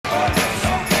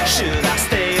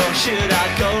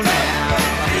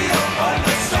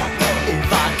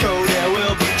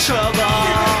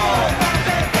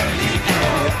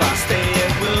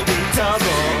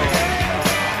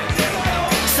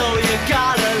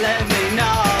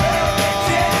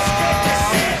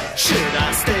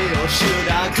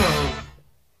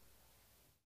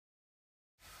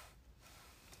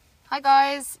Hi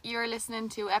guys, you're listening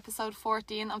to episode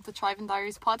 14 of the Thriving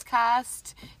Diaries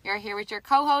podcast. You're here with your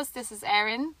co-host. This is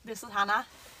Erin. This is Hannah.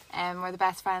 We're the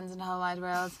best friends in the whole wide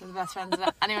world. We're the best friends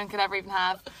that anyone could ever even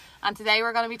have. And today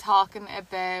we're going to be talking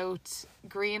about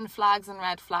green flags and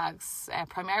red flags.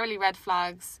 Primarily red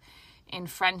flags in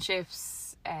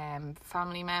friendships,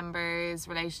 family members,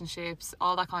 relationships,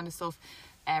 all that kind of stuff.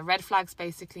 Red flags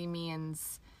basically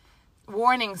means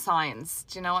warning signs.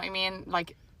 Do you know what I mean?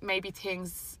 Like maybe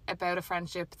things about a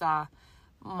friendship that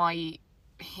might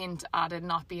hint at it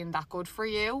not being that good for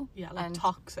you. Yeah, like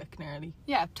toxic nearly.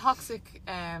 Yeah, toxic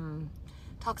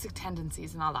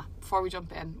tendencies and all that. Before we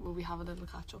jump in, will we have a little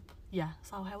catch up? Yeah.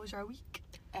 So how was your week?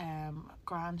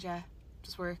 Grand, yeah.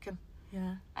 Just working.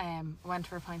 Yeah. I went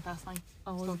for a pint last night.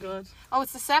 Oh, was it good? Oh,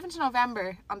 it's the 7th of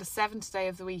November on the 7th day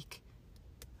of the week.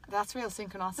 That's real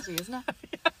synchronicity, isn't it?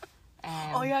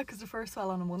 Yeah. Oh yeah, because the first fell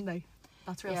on a Monday.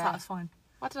 That's real satisfying.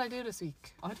 What did I do this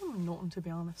week? I don't know nothing, to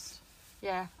be honest.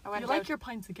 Yeah, I went. You like your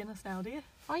pints of Guinness now, do you?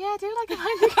 Oh yeah, I do like a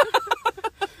pint of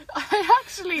Guinness. I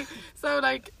actually, so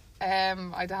like,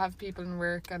 I'd have people in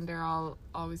work and they're all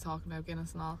always talking about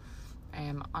Guinness and all,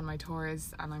 on my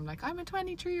tours, and I'm like, I'm a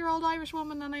 23-year-old Irish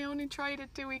woman and I only tried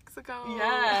it 2 weeks ago.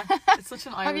 Yeah, it's such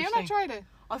an Irish Have you thing. not tried it?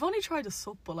 I've only tried a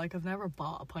sup, but like I've never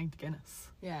bought a pint of Guinness.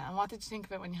 Yeah, and what did you think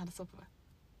of it when you had a sup of it?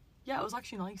 Yeah, it was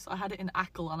actually nice. I had it in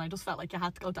Ackle and I just felt like you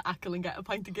had to go to Ackle and get a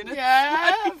pint of Guinness.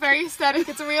 Yeah, very aesthetic.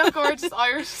 It's a real gorgeous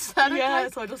Irish aesthetic. Yeah,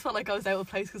 like. so I just felt like I was out of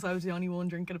place because I was the only one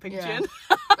drinking a pink gin.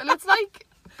 Well, it's like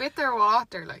bitter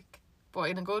water, like,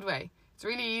 but in a good way. It's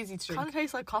really easy to drink. Kind of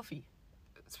tastes like coffee.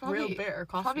 It's probably real bitter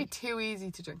coffee. Probably too easy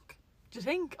to drink. Do you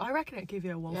think? I reckon it'd give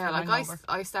you a woeful hangover.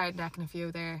 I started necking a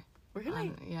few there. Really?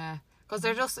 And, yeah, because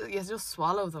they're just, you just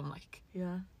swallow them, like.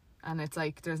 Yeah. And it's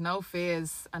like there's no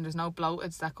fizz and there's no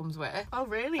bloatage that comes with it. Oh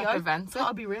really? That prevents it.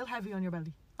 It'll be real heavy on your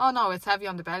belly. Oh no, it's heavy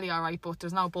on the belly, alright, but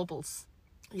there's no bubbles.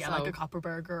 Yeah, so, like a Copper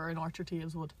Burger or an Orchard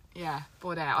Teas would. Yeah,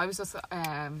 but I was just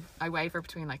I waver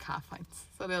between like half pints,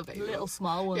 so little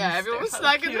small ones. Yeah, everyone was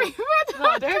snagging me.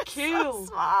 No, they're cute. So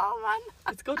small, man.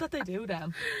 It's good that they do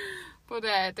them. But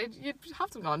you'd have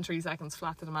them gone 3 seconds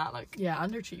flat to the mat, like. Yeah,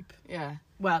 and they're cheap. Yeah.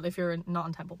 Well, if you're not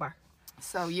in Temple Bar.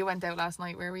 So you went out last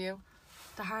night. Where were you?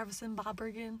 The Harvest in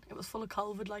Balbriggan. It was full of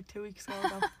COVID like 2 weeks ago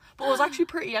though. But it was actually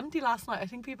pretty empty last night. I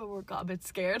think people got a bit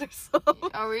scared or so.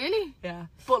 Oh really? Yeah.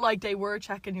 But like they were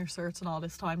checking your certs and all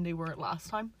this time. They weren't last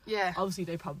time. Yeah. Obviously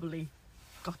they probably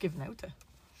got given out to.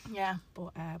 Yeah.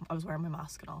 But I was wearing my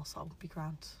mask and all, so be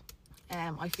grand.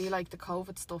 I feel like the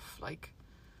COVID stuff, like,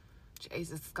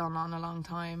 Jesus, it's gone on a long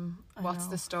time. What's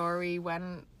the story?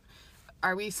 When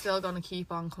are we still going to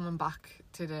keep on coming back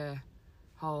to the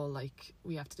whole, like,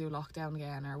 we have to do lockdown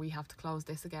again or we have to close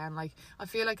this again? Like, I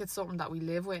feel like it's something that we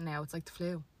live with now. It's like the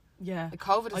flu. Yeah. Like,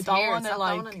 COVID is I don't here. want It's to not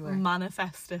going like anywhere.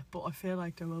 manifest it, but I feel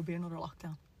like there will be another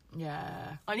lockdown.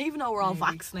 Yeah. And even though we're all Maybe.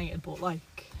 vaccinated, but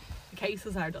like the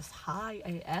cases are just high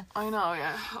AF. I know,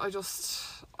 yeah.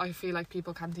 I feel like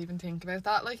people can't even think about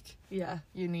that. Like, Yeah.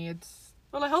 you need...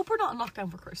 Well, I hope we're not in lockdown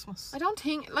for Christmas. I don't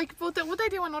think, like, would they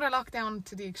do another lockdown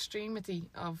to the extremity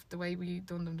of the way we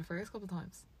done them the first couple of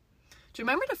times? Do you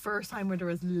remember the first time where there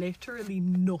was literally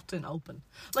nothing open?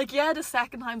 Like, yeah, the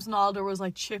second times and all, there was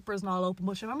like chippers and all open.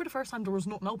 But do you remember the first time there was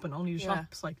nothing open? Only the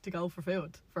shops, like, to go for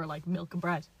food, for like milk and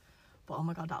bread. But oh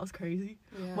my god, that was crazy.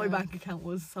 Yeah. My bank account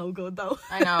was so good though.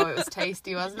 I know, it was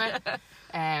tasty, wasn't it?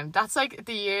 That's like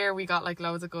the year we got like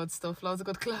loads of good stuff, loads of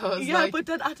good clothes. Yeah, like, but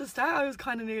then at the start I was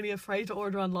kind of nearly afraid to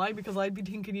order online because I'd be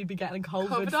thinking you'd be getting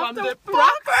COVID off from the the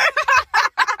box.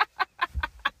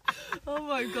 Oh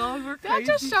my god, we're that crazy.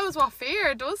 just shows what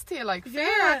fear does to you. Like,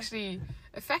 fear actually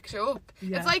affects you up.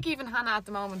 Yeah. It's like even Hannah at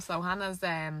the moment. So Hannah's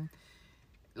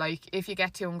like, if you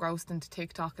get too engrossed into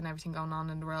TikTok and everything going on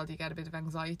in the world, you get a bit of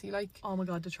anxiety, like. Oh my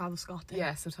god, the Travis Scott thing.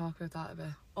 Yeah, so talk about that a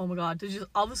bit. Oh my god,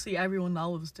 obviously everyone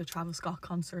knows the Travis Scott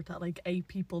concert that like 8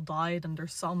 people died and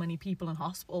there's so many people in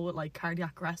hospital with like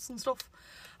cardiac arrests and stuff.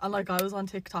 And like I was on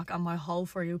TikTok and my whole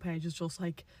For You page is just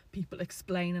like people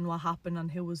explaining what happened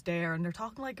and who was there, and they're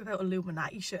talking like about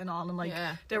Illuminati shit and all, and like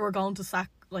they were going to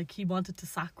he wanted to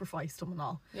sacrifice them and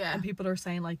all. Yeah. And people are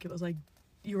saying like it was like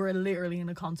you were literally in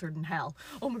a concert in hell.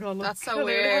 Oh my god, look, That's so I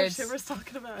literally have weird. shivers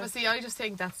talking about it. But see, I just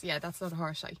think that's not a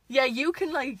horse shite. Yeah, you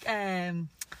can like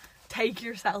take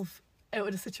yourself out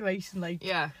of the situation, like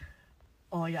Yeah.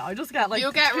 oh yeah, I just get like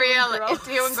You get real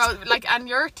doing go like, and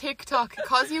your TikTok,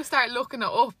 because you start looking it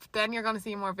up, then you're gonna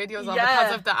see more videos on it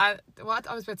because of the what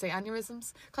I was about to say,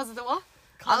 aneurysms, because of the what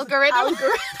algorithm.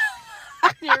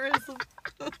 Aneurysm.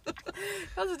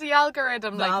 Because of the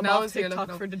algorithm, like, I'm knows off you're TikTok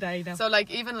looking for up. the day now. So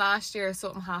like even last year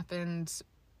something happened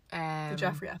The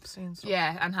Jeffrey Epstein stuff.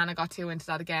 Yeah, and Hannah got too into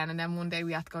that again, and then one day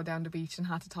we had to go down the beach and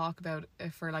had to talk about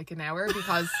it for like an hour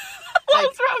because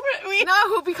What's wrong with me?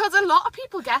 no, because a lot of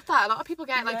people get that. A lot of people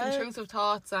get like Yeah. intrusive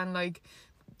thoughts and like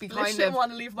be I kind didn't of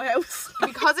want to leave my house.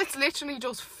 because it's literally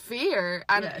just fear,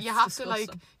 and Yeah, it's you have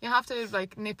disgusting. to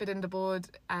like nip it in the bud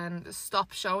and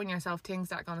stop showing yourself things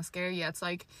that are going to scare you. It's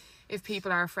like if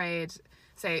people are afraid,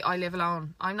 say I live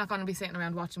alone, I'm not going to be sitting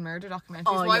around watching murder documentaries.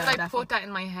 Oh, Why yeah, would I definitely. put that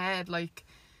in my head? Like,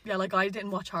 Yeah, like I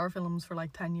didn't watch horror films for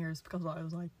like 10 years because I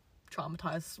was like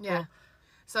traumatized. yeah.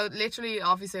 So literally,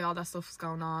 obviously, all that stuff was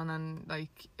going on, and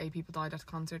like 8 people died at the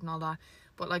concert and all that.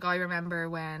 But like I remember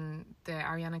when the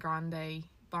Ariana Grande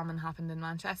bombing happened in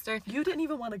Manchester. You didn't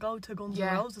even want to go to Guns N'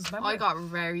 Yeah, Roses, remember? I got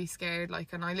very scared,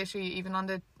 like, and I literally, even on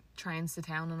the trains to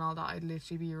town and all that, I'd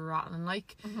literally be rattling,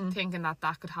 like, thinking that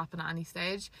could happen at any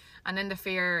stage, and then the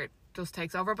fear just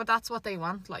takes over. But that's what they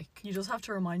want, like. You just have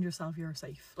to remind yourself you're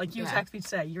safe. Like you Yeah. text me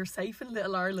today, you're safe in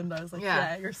Little Ireland. I was like, Yeah.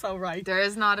 yeah, you're so right. There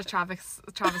is not a Travis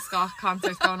Scott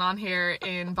concert going on here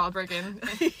in Balbriggan,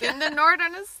 in the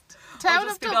northernest town I'll of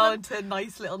just be Dublin. going to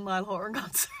nice little Niall Horan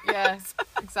concert. Yeah,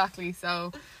 exactly.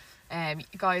 So,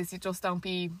 guys, you just don't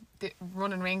be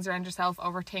running rings around yourself,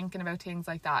 overthinking about things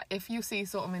like that. If you see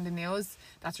something in the news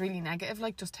that's really negative,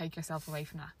 like, just take yourself away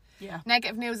from that. Yeah.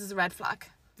 Negative news is a red flag.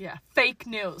 Yeah. Fake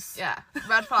news. Yeah,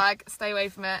 red flag. Stay away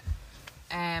from it.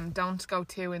 Don't go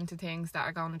too into things that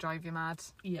are going to drive you mad.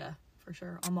 Yeah, for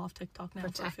sure. I'm off TikTok now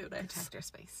for a few days. Protect your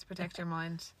space. Protect your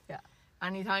mind. Yeah.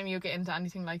 Anytime you get into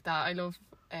anything like that, I love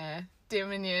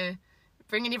doing you,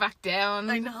 bringing you back down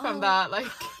I know. from that. Like,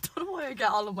 I don't know why I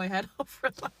get all of my head over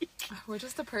it. Like, we're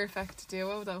just the perfect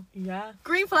duo, though. yeah.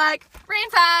 Green flag. Green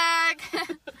flag,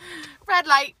 red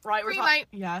light, Right, we're green light.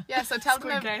 Yeah. Yeah, so tell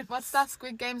Squid them Games. what's that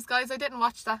Squid Games, guys? I didn't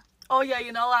watch that. Oh yeah,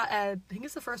 you know what? I think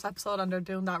it's the first episode and they're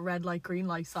doing that red light, green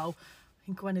light. So I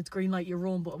think when it's green light you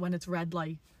run, but when it's red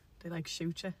light they like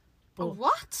shoot you. But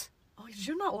What? oh, did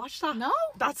you not watch that? No.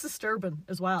 That's disturbing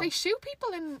as well. They shoot people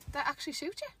that actually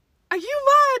shoot you. Are you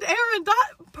mad, Erin?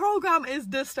 That program is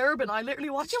disturbing. I literally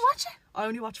watched. Did you watch it? I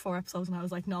only watched 4 episodes and I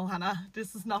was like, no, Hannah,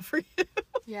 this is not for you.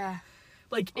 Yeah.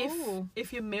 Like Oh.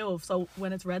 if you move, so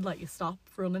when it's red light you stop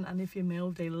running, and if you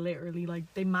move they literally like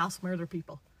they mass murder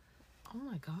people. Oh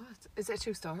my god. Is it a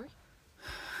true story?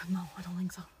 No, I don't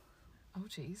think so. Oh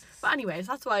Jesus. But anyways,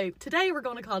 that's why today we're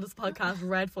going to call this podcast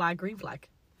Red Flag, Green Flag.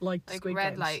 Like Squid red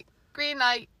Games. light, green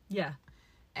light. Yeah.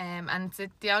 And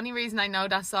the only reason I know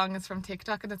that song is from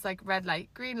TikTok, and it's like red light,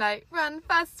 green light, run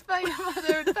fast by your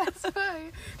mother and fast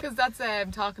by, because that's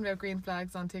talking about green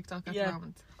flags on TikTok at the Yeah.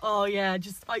 moment. Oh yeah,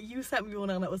 just you sent me one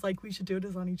and it was like we should do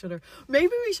this on each other.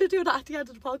 Maybe we should do that at the end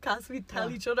of the podcast. We tell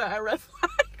Yeah. each other our red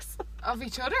flags. Of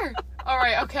each other. All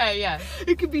right. Okay. Yeah.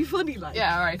 It could be funny, like.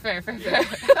 Yeah. All right. Fair.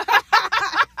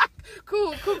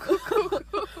 Cool.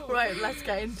 Right, let's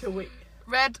get into it.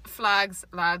 Red flags,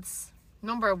 lads.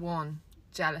 Number 1,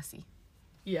 jealousy.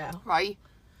 Yeah. Right.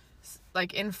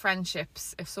 Like in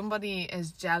friendships, if somebody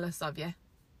is jealous of you,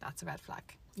 that's a red flag.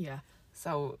 Yeah.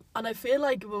 So And I feel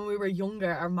like when we were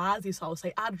younger, our ma's used to always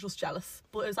say, they're just jealous.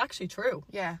 But it's actually true.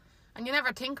 yeah. And you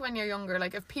never think when you're younger,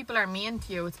 like if people are mean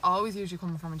to you, it's always usually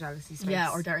coming from a jealousy space. Yeah,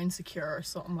 or they're insecure or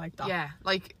something like that. Yeah,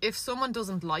 like if someone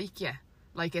doesn't like you,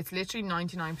 like it's literally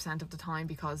 99% of the time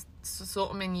because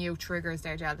something in you triggers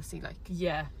their jealousy. Like,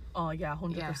 Yeah. Oh yeah,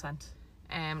 100%.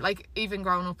 like even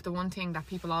growing up, the one thing that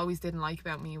people always didn't like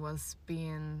about me was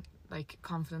being like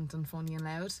confident and funny and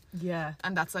loud, Yeah.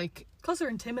 and that's like, Because they're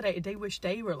intimidated, they wish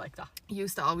they were like that.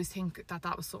 used to always think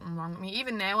that was something wrong with me.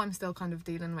 Even now I'm still kind of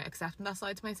dealing with accepting that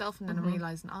side to myself, and then I'm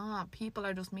realising people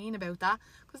are just mean about that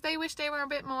because they wish they were a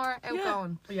bit more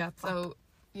outgoing. Yeah. So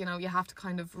you have to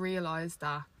kind of realise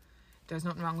that there's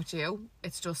nothing wrong with you,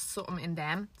 it's just something in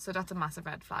them. So that's a massive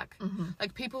red flag.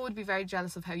 Like people would be very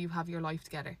jealous of how you have your life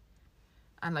together,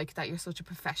 and like that you're such a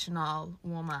professional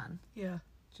woman. Yeah.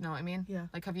 Do you know what I mean? Yeah.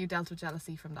 Like, have you dealt with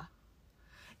jealousy from that?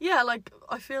 Yeah, like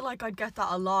I feel like I'd get that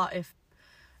a lot if,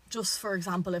 just for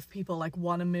example, if people like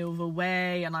want to move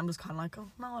away and I'm just kind of like, oh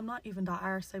no, I'm not even that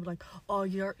arse. They'd be like, oh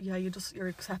you're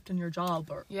accepting your job,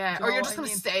 or Yeah, do or you know you're what just I going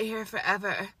to mean? stay here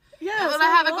forever. Yeah, Well, it's I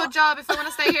have like, a what? good job. If I want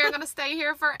to stay here, I'm going to stay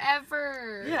here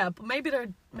forever. Yeah, but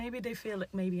maybe they feel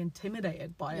like maybe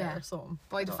intimidated by Yeah. it or something.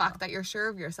 By I the don't fact know. that you're sure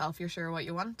of yourself, you're sure what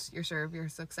you want, you're sure of your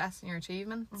success and your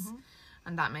achievements,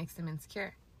 and that makes them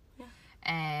insecure.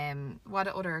 What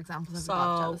other examples have you got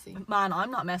of So, jealousy? man,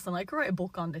 I'm not messing. I could write a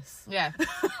book on this. Yeah.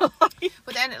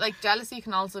 But then, like, jealousy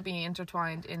can also be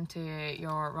intertwined into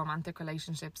your romantic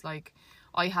relationships. Like,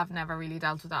 I have never really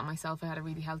dealt with that myself. I had a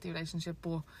really healthy relationship,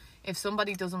 but if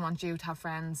somebody doesn't want you to have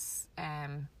friends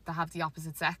that have the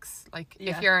opposite sex, like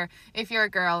Yeah. if you're a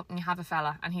girl and you have a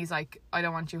fella and he's like, I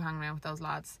don't want you hanging around with those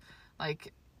lads,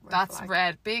 like that's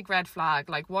flag. big red flag.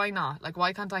 Like, why not? Like,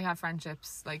 why can't I have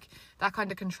friendships? Like, that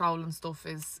kind of control and stuff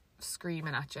is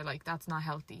screaming at you. Like, that's not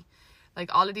healthy.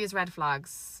 Like, all of these red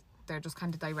flags, they're just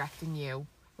kind of directing you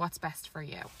what's best for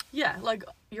you. Yeah, like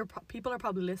people are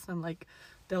probably listening, like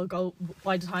they'll go,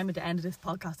 by the time at the end of this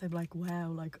podcast they'll be like, wow,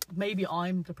 like maybe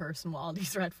I'm the person with all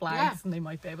these red flags. Yeah. And they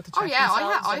might be able to check Oh yeah,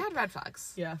 themselves. I had red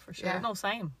flags. Yeah, for sure. Yeah. No,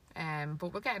 same.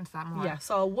 But we'll get into that more. Yeah,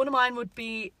 so one of mine would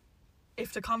be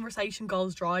if the conversation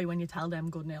goes dry when you tell them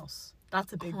good news.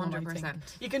 That's a big one, I think. 100%.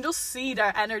 You can just see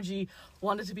their energy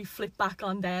wanted to be flipped back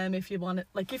on them. If you want it,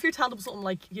 like if you're telling them something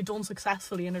like you done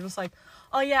successfully and they're just like,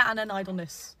 oh yeah, and then I done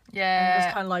this. And Yeah.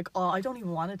 just kind of like, oh, I don't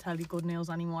even want to tell you good news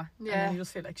anymore. And Yeah. then you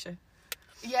just feel like shit.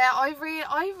 Yeah, I've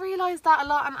realised that a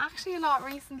lot, and actually a lot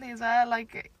recently as well.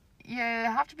 Like, you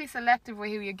have to be selective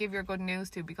with who you give your good news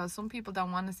to, because some people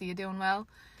don't want to see you doing well.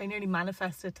 They nearly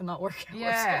manifest it to not work out.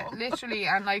 Yeah, so. literally.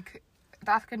 And like,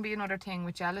 that can be another thing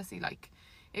with jealousy. Like,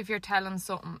 if you're telling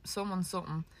someone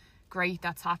something great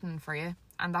that's happening for you,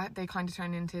 and that they kind of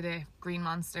turn into the green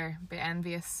monster, a bit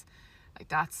envious, like,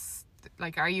 that's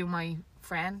like, are you my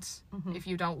friend if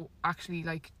you don't actually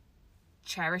like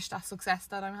cherish that success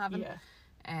that I'm having?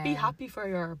 Yeah. Be happy for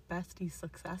your bestie's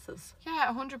successes.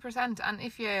 Yeah, 100%. And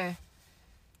if you,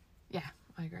 yeah,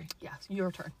 I agree. Yes,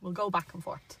 your turn. We'll go back and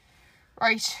forth.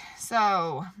 Right,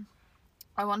 so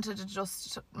I wanted to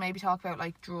just maybe talk about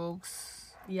like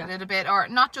drugs Yeah. a little bit, or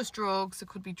not just drugs. It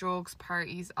could be drugs,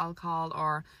 parties, alcohol,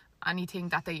 or anything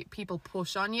that people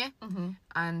push on you,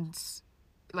 and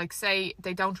like say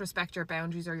they don't respect your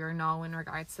boundaries or your no in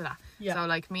regards to that. Yeah. So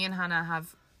like me and Hannah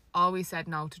have always said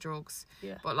no to drugs.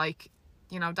 Yeah. But like,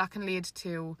 you know, that can lead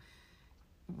to,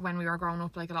 when we were growing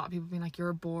up, like a lot of people being like,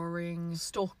 you're boring,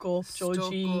 Stuck up,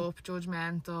 judgy. up,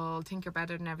 judgmental, think you're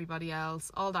better than everybody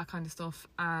else, all that kind of stuff.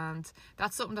 And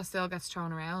that's something that still gets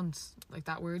thrown around, like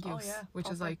that word use, Oh yeah. which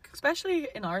is like, especially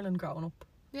in Ireland growing up.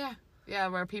 yeah,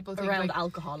 where people think Around like,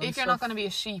 alcohol and if you're stuff. not going to be a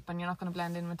sheep and you're not going to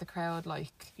blend in with the crowd,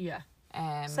 like, Yeah.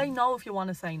 um, Say no if you want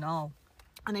to say no.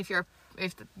 and if your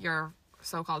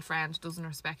so-called friend doesn't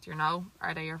respect your no,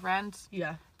 are they your friend?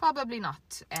 Yeah. Probably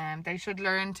not. They should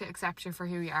learn to accept you for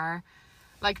who you are.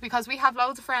 Like, because we have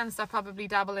loads of friends that probably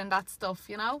dabble in that stuff,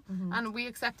 you know? And we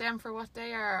accept them for what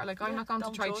they are. Like, I'm Yeah, not going to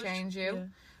don't try judge. change you. Yeah.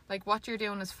 Like, what you're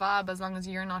doing is fab, as long as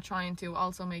you're not trying to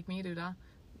also make me do that,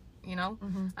 you know?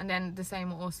 And then the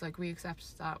same with us, like, we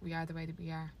accept that we are the way that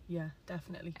we are. Yeah,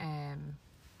 definitely.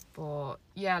 But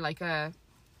yeah, like,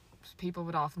 people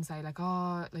would often say like,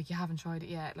 oh, like, you haven't tried it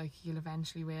yet, like, you'll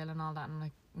eventually will and all that, and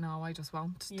like, no, I just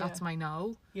won't. Yeah. That's my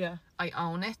no. Yeah. I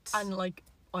own it. And like,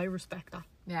 I respect that.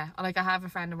 Yeah, like, I have a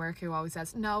friend in work who always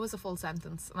says no is a full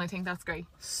sentence, and I think that's great.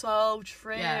 So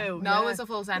true. Yeah, no Yeah. is a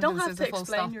full You sentence. don't have is to a full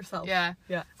explain stop. yourself. Yeah,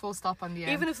 Yeah. full stop on the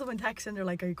end. Even if someone texts in, they're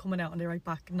like, are you coming out? And they write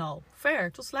back, no.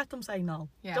 Fair. Just let them say no.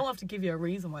 Yeah. Don't have to give you a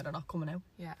reason why they're not coming out.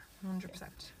 Yeah,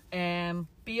 100%.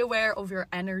 Be aware of your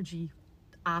energy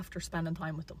after spending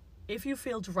time with them. If you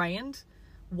feel drained,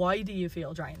 why do you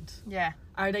feel drained? Yeah.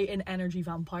 Are they an energy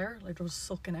vampire? Like they're just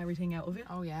sucking everything out of you?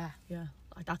 Oh yeah. Yeah.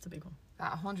 Like that's a big one.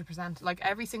 That 100%. Like,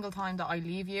 every single time that I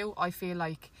leave you, I feel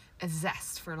like a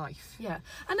zest for life. Yeah.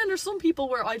 And then there's some people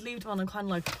where I'd leave them and I'm kind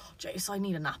of like, oh, Jace, I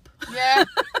need a nap. Yeah.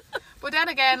 But then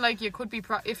again, like, you could be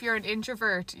if you're an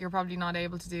introvert, you're probably not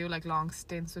able to do like long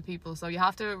stints with people, so you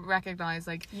have to recognize,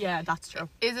 like, Yeah, that's true.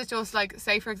 is it just like,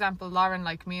 say for example, Lauren,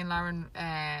 like me and Lauren,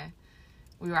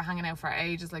 we were hanging out for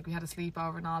ages, like we had a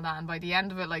sleepover and all that, and by the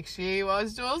end of it, like, she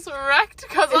was just wrecked,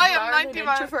 because Is I am Lauren an 90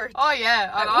 introvert? Oh yeah,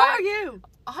 and What are you?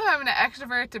 I'm an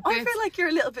extrovert to I bits. feel like you're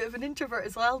a little bit of an introvert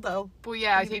as well, though. But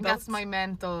yeah, I Maybe think both. that's my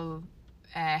mental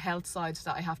health side,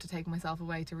 that I have to take myself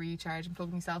away to recharge and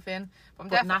plug myself in. But I'm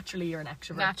But definitely naturally, you're an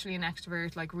extrovert. naturally an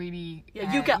extrovert, like, really.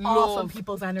 Yeah, you get off on love,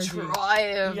 people's energy.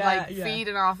 thrive, Yeah, like, yeah.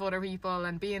 feeding off other people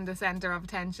and being the centre of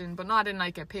attention, but not in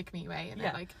like a pick me way.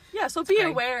 Yeah. Like, Yeah, so be great.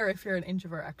 aware if you're an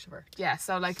introvert, extrovert. yeah.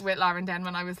 So like with Lauren, then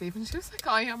when I was leaving, she was like,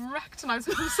 I am wrecked, and I was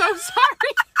like, I'm so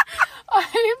sorry.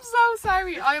 I am so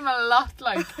sorry. I'm a lot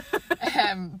like,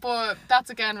 but that's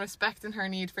again respecting her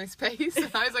need for space.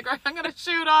 And I was like, right, I'm gonna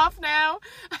shoot off now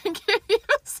and give you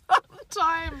some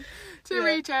time to Yeah.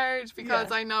 recharge, because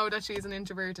Yeah. I know that she's an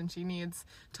introvert and she needs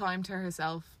time to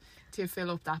herself to fill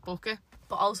up that bucket.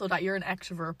 But also that you're an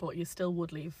extrovert, but you still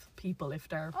would leave people if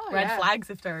they're Oh, red yeah. flags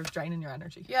if they're draining your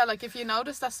energy. Yeah, like if you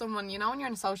notice that someone, you know, when you're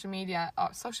in social media,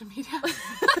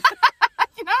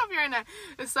 you know if you're in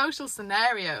a social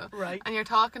scenario, Right. and you're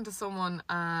talking to someone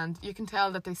and you can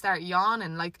tell that they start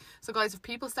yawning. Like, so guys, if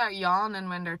people start yawning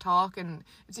when they're talking,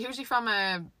 it's usually from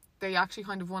they actually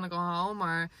kind of want to go home,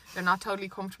 or they're not totally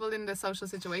comfortable in the social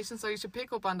situation, so you should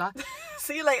pick up on that.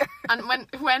 See you later. And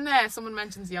when someone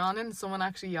mentions yawning, someone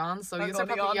actually yawns, so I'm you're gonna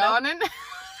probably yawn now. yawning.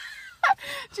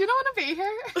 Do you not want to be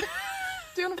here?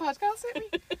 Do you want a podcast with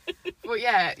me? But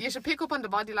yeah, you should pick up on the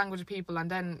body language of people, and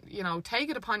then, you know, take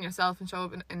it upon yourself and show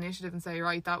up initiative and say,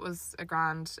 right, that was a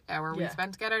grand hour we Yeah.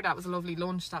 spent together, that was a lovely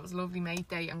lunch, that was a lovely mate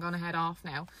date, I'm going to head off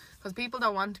now. Because people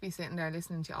don't want to be sitting there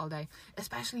listening to you all day,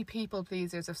 especially people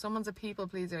pleasers. If someone's a people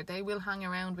pleaser, they will hang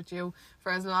around with you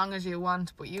for as long as you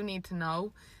want, but you need to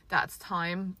know that it's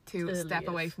time to Totally step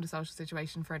away is. from the social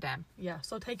situation for them. Yeah,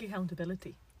 so take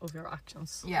accountability of your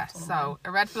actions. Yeah, That's one of so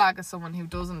a red flag is someone who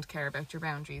doesn't care about your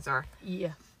boundaries, or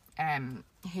mine.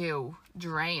 who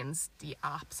drains the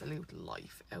absolute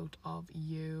life out of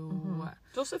you.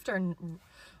 Just if they're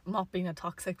not being a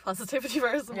toxic positivity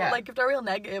person, Yeah. but like if they're real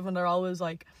negative and they're always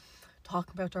like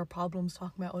talking about their problems,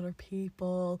 talking about other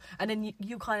people, and then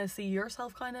you kind of see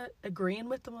yourself kind of agreeing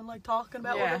with them and like talking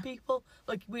about Yeah. other people.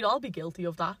 Like, we'd all be guilty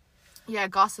of that. Yeah,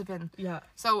 gossiping. Yeah.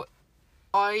 So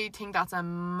I think that's a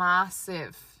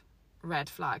massive red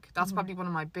flag. That's probably one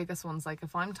of my biggest ones. Like,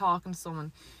 if I'm talking to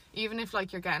someone, even if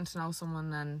like you're getting to know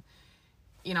someone, and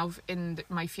you know, in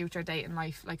my future dating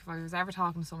life, like if I was ever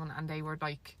talking to someone and they were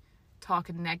like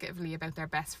talking negatively about their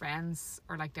best friends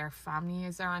or like their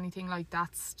families or anything, like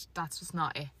that's just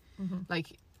not it.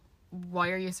 Like, why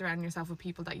are you surrounding yourself with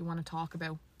people that you want to talk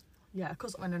about? Yeah,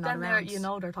 because When they're then not around. you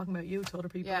know, they're talking about you to other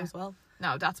people Yeah. as well.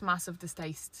 No, that's massive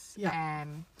distaste. Yeah.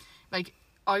 Like,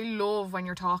 I love when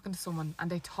you're talking to someone and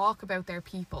they talk about their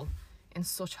people in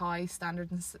such high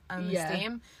standards and Yeah.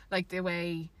 esteem. Like the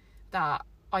way that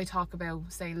I talk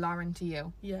about, say, Lauren to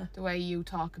you. Yeah, The way you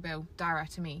talk about Dara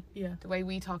to me. yeah, The way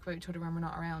we talk about each other when we're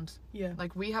not around. yeah.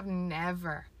 Like, we have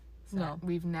never... No.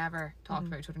 We've never talked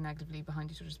about each other negatively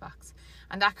behind each other's backs.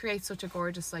 And that creates such a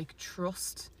gorgeous, like,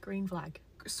 trust. Green flag.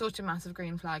 Such a massive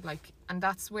green flag, like, and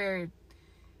that's where,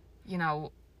 you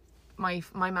know, my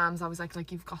mom's always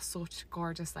like you've got such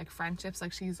gorgeous like friendships.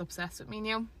 Like, she's obsessed with me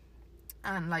now,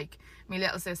 and like my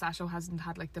little sis Asho hasn't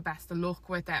had like the best of luck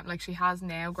with them. Like, she has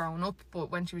now grown up, but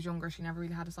when she was younger she never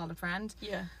really had a solid friend,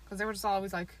 Yeah. because they were just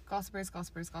always like gossipers.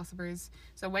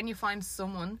 So when you find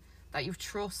someone that you've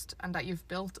trust and that you've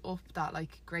built up that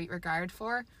like great regard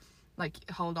for, like,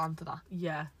 hold on to that.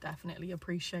 Yeah, definitely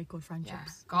appreciate good Yeah,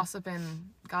 friendships.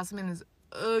 gossiping is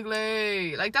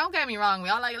ugly. Like, don't get me wrong, we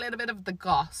all like a little bit of the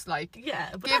goss. Like, Yeah,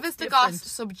 but give that's us the different. goss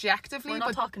subjectively, We're not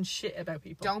but talking shit about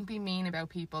people. don't be mean about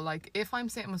people. Like, if I'm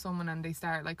sitting with someone and they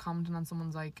start like commenting on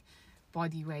someone's like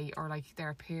body weight or like their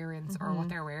appearance or what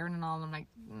they're wearing and all, I'm like,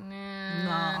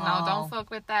 no, don't fuck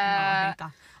with No, I that. hate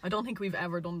that. I don't think we've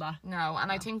ever done that. No, and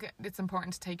I think it's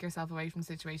important to take yourself away from the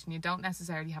situation. You don't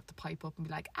necessarily have to pipe up and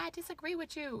be like, I disagree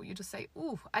with you. You just say,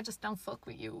 ooh, I just don't fuck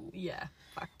with you. Yeah,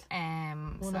 fact.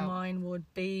 One So of mine would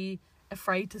be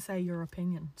afraid to say your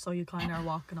opinion, so you kind of are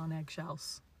walking on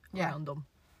eggshells Yeah. around them.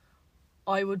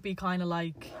 I would be kind of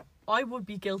like, I would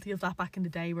be guilty of that back in the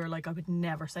day, where like I would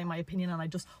never say my opinion and I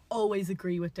just always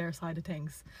agree with their side of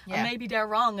things. Yeah. And maybe they're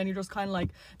wrong and you're just kind of like,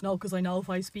 no, because I know if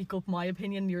I speak up my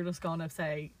opinion, you're just gonna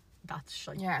say that's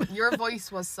shite. yeah, your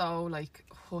voice was so like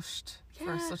hushed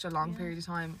for Yeah, such a long yeah. period of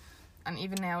time, and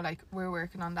even now, like, we're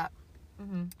working on that,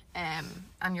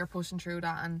 and you're pushing through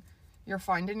that and you're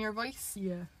finding your voice.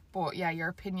 Yeah. But yeah, your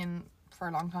opinion for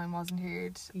a long time wasn't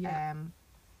heard. Yeah.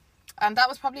 And that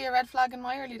was probably a red flag in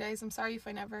my early days. I'm sorry if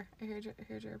I never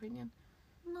heard your opinion,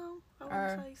 No, I or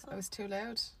wouldn't say so. I was too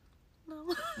loud. No,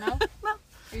 No, no,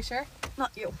 are you sure?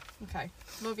 not you. Okay,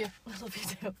 love you. I love you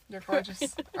too. You're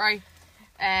gorgeous. Right.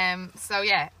 So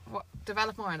yeah,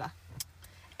 develop more on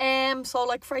that. So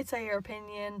like afraid to say your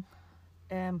opinion.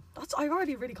 That's I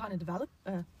already really kind of developed.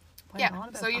 Yeah.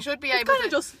 So you should be it's able kind to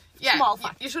of just yeah, small you-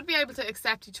 fact. you should be able to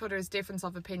accept each other's difference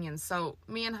of opinions. So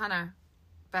me and Hannah,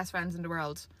 best friends in the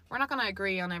world, we're not going to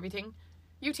agree on everything.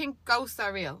 You think ghosts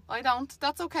are real. I don't.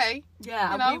 That's okay. Yeah,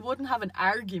 you and know? we wouldn't have an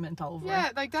argument over Yeah,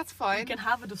 it. like, that's We fine. can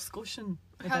have a discussion.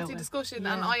 Healthy about discussion,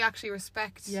 Yeah. and I actually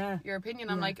respect Yeah. your opinion.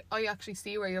 I'm Yeah. like, I actually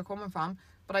see where you're coming from,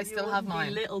 but I You still have wouldn't be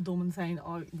mine. little dumb and saying,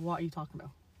 "Oh, what are you talking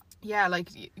about?" Yeah, like,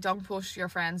 don't push your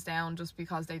friends down just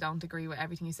because they don't agree with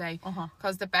everything you say. Uh-huh.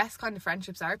 Because the best kind of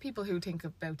friendships are people who think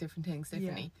about different things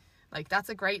differently. Like, that's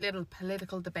a great little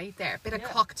political debate there. Bit of Yeah.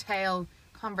 cocktail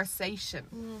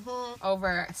conversation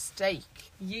over a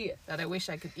steak Yeah. that I wish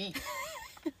I could eat.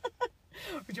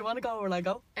 Would you want to go or I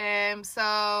go?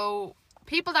 So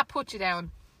people that put you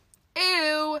down.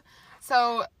 Ew.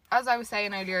 So as I was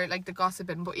saying earlier, like the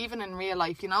gossiping, but even in real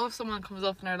life, you know, if someone comes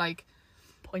up and they're like,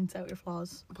 Points out your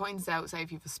flaws. points out, say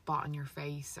if you have a spot on your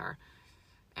face, or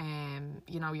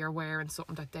you know, you're wearing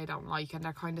something that they don't like and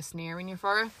they're kind of sneering you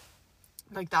for it,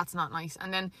 like that's not nice.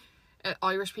 And then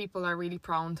Irish people are really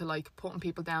prone to like putting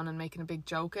people down and making a big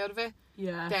joke out of it.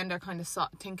 Yeah. Then they're kind of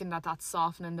thinking that that's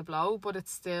softening the blow, but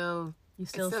it's still You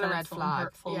still it's still said a red something flag.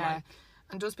 hurtful, Yeah. like.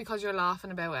 And just because you're laughing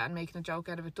about it and making a joke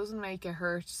out of it doesn't make it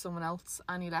hurt someone else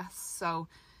any less. So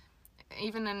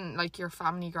even in like your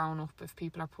family growing up, if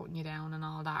people are putting you down and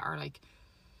all that, or like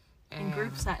In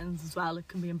group settings as well, it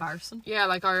can be embarrassing. yeah,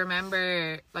 like I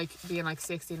remember like being like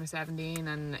 16 or 17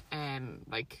 and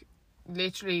like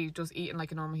literally just eating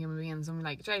like a normal human being, and someone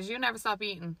like, Jay, you never stop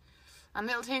eating, and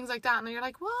little things like that, and you're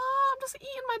like, what? I'm just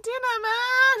eating my dinner,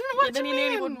 man. What And then do you you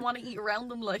nearly mean? wouldn't want to eat around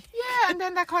them, like. Yeah, and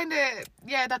then that kind of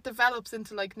that develops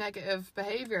into like negative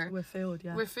behaviour With food,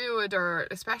 yeah. with food, or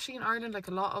especially in Ireland, like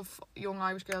a lot of young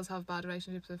Irish girls have bad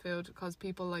relationships with food because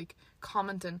people like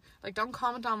commenting, like don't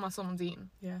comment on what someone's eating.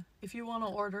 Yeah. If you want to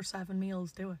order 7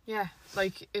 meals, do it. Yeah,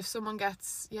 like if someone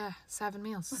gets 7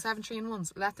 meals, 7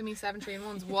 3-in-1s, let them eat 7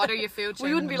 3-in-1s. What are you food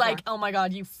shaming We wouldn't be them for? like, oh my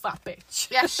god, you fat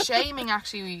bitch. Yeah, shaming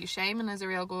is a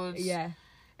real good Yeah.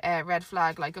 red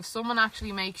flag. Like if someone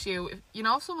actually makes you,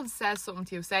 if someone says something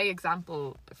to you,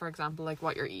 for example, like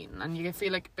what you're eating, and you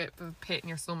feel like a bit of a pit in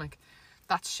your stomach,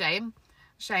 that's shame.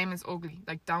 Shame is ugly.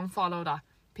 Like don't follow that.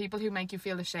 People who make you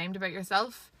feel ashamed about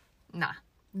yourself, nah,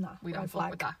 No, we don't fuck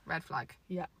with that. Red flag.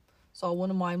 Yeah. So one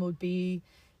of mine would be,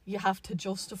 you have to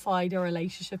justify their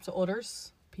relationship to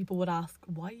others. People would ask,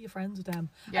 why are you friends with them?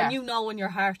 Yeah. And you know in your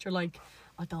heart, you're like,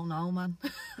 I don't know, man.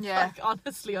 Yeah. Like,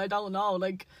 honestly, I don't know.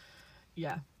 Like,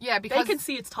 yeah. Yeah, because They can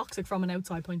see it's toxic from an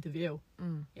outside point of view.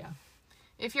 Yeah.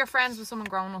 if you're friends with someone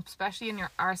growing up, especially in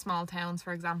our small towns,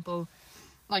 for example,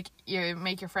 like you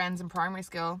make your friends in primary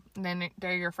school, and then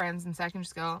they're your friends in secondary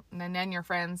school, and then they're your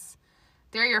friends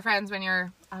when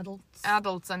you're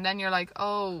adults, and then you're like,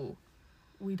 oh,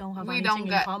 We don't have we anything don't in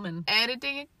get common.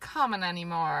 anything in common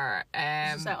anymore.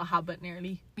 It's just out of habit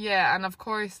nearly. Yeah, and of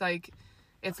course, like,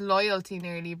 it's loyalty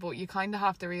nearly, but you kind of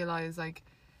have to realise, like,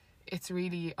 it's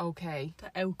really okay.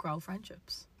 To outgrow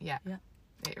friendships. Yeah. Yeah.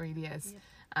 It really is. Yeah.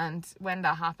 And when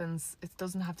that happens, it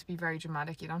doesn't have to be very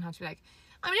dramatic. You don't have to be like,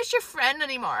 I'm just your friend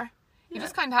anymore. You Yeah.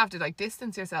 just kind of have to, like,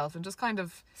 distance yourself and just kind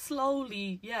of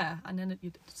Slowly, yeah. And then it's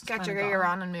just get your kinda gear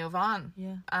gone. on and move on.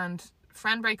 Yeah. And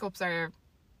friend breakups are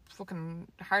fucking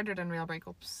harder than real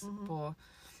breakups. But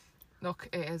look,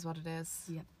 it is what it is.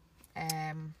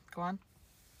 Yeah. Go on.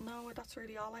 No, that's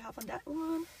really all I have on that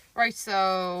one. Right,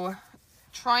 so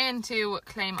trying to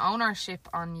claim ownership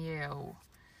on you,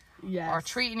 Yes. or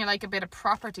treating you like a bit of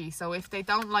property. So if they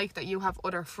don't like that you have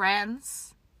other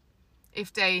friends,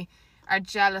 if they are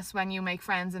jealous when you make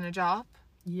friends in a job,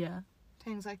 Yeah.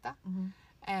 things like that.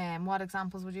 What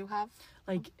examples would you have?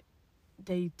 Like,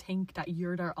 they think that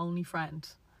you're their only friend.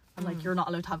 And, like, you're not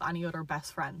allowed to have any other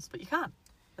best friends. But you can.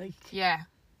 Like, Yeah.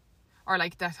 Or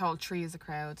like that whole tree is a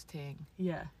crowd thing.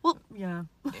 yeah. Well, yeah.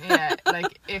 Yeah,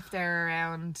 like if they're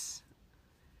around,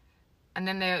 and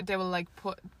then they will like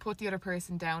put the other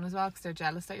person down as well because they're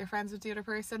jealous that you're friends with the other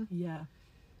person. Yeah.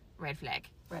 Red flag.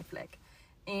 Red flag.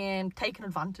 And taking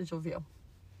advantage of you.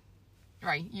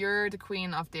 Right, you're the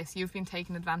queen of this. You've been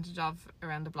taken advantage of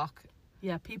around the block.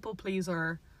 Yeah, people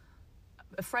pleaser.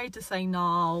 Afraid to say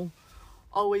no.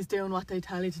 Always doing what they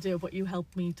tell you to do. But you help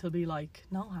me to be like,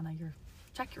 no, Hannah,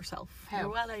 check yourself. How? You're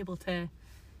well able to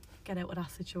get out of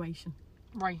that situation.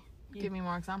 Right, Yeah. give me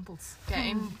more examples.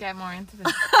 Get more into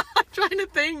this. I'm trying to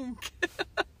think.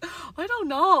 I don't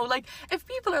know. Like, if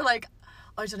people are like,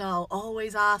 I don't know,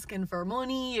 always asking for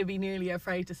money, you'd be nearly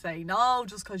afraid to say no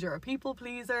just because you're a people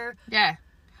pleaser. Yeah.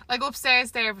 Like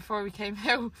upstairs there before we came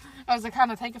out, I was like,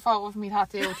 Hannah, take a photo of me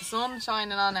tattoo with the sun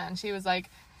shining on it, and she was like,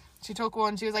 she took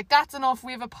one, she was like, that's enough,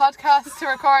 we have a podcast to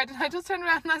record. And I just turned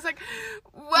around and I was like,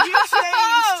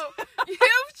 wow,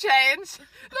 you've changed.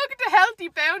 Look at the healthy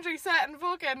boundary set, and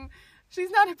fucking, she's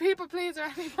not a people pleaser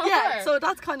anymore. Yeah, so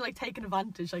that's kind of like taking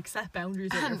advantage, like set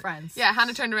boundaries with your friends. Yeah,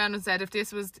 Hannah turned around and said, if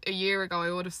this was a year ago,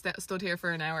 I would have stood here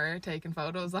for an hour taking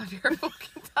photos of your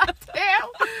fucking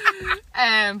tattoo.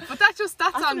 But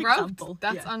that's on an growth. example,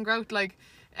 That's yeah. on growth. Like,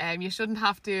 you shouldn't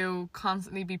have to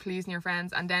constantly be pleasing your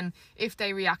friends, and then if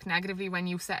they react negatively when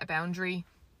you set a boundary,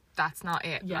 that's not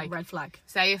it. Yeah, like, red flag.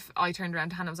 say if I turned around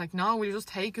to Hannah and was like, no, will you just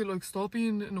take it, like, stop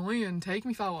being annoying, take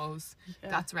me photos. Yeah.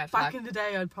 That's red flag. Back in the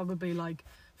day, I'd probably like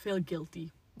feel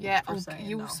guilty. Yeah, for saying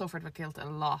you no. suffered with guilt a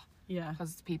lot Yeah,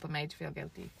 because people made you feel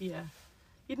guilty. yeah.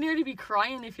 You'd nearly be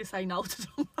crying if you say no to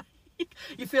them.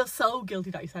 You feel so guilty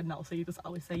that you said no, so you just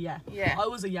always say yeah. Yeah. I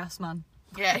was a yes man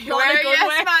Yeah, you Not in were a good yes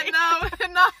way. man.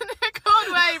 No, not in a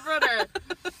good way, brother.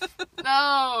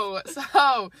 No.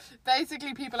 So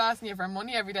basically, people asking you for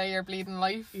money every day. You're bleeding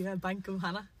life. Yeah, Bank of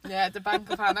Hannah. Yeah, the Bank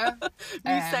of Hannah.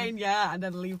 Me saying yeah and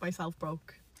then leave myself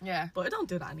broke. Yeah. But I don't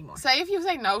do that anymore. Say if you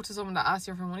say no to someone that asks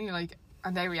you for money, like,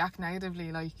 and they react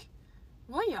negatively, like,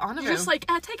 what are you on about? You're just like,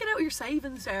 take it out of your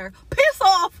savings there. Piss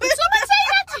off! Did someone say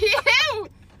that to you?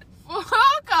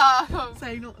 Fuck off.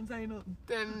 Say nothing.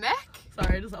 The neck.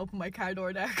 Sorry, I just opened my car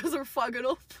door there because we're fogging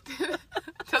up.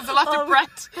 There's a lot of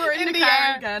breath We're in the car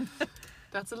air. again.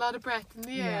 That's a lot of breath in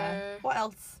the air. What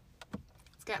else?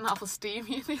 It's getting awful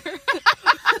steamy in here.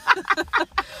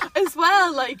 As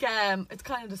well, like, it's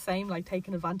kind of the same, like,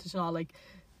 taking advantage and all, like,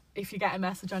 if you get a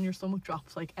message on your stomach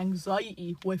drops, like,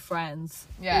 anxiety with friends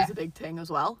Yeah. is a big thing as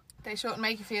well. They shouldn't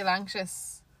make you feel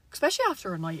anxious. Especially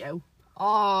after a night out.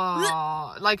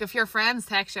 Oh, like if your friends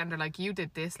text you and they're like, you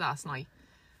did this last night.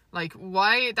 Like,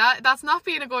 why? That's not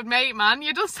being a good mate, man.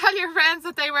 You just tell your friends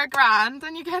that they were grand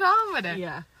and you get on with it.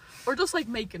 Yeah. Or just, like,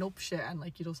 making up shit and,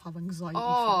 like, you just have anxiety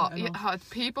Oh, from it and all. yeah,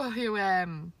 people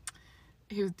who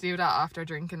do that after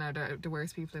drinking are the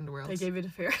worst people in the world. They gave you the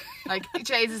fear. Like,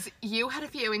 Jesus, you had a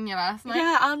few in you last night.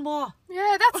 Yeah, and what?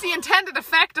 Yeah, that's the intended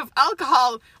effect of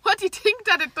alcohol. What do you think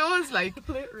that it does? Like,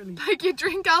 Literally. like you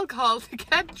drink alcohol to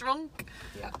get drunk.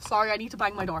 Yeah. Sorry, I need to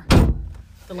bang my door.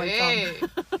 The light's Hey.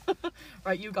 on.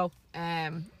 Right, you go.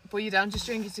 But you don't just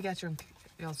drink it to get drunk.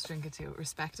 You also drink it to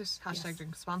respect it. Hashtag Yes.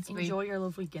 drink responsibly. Enjoy your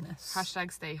lovely Guinness.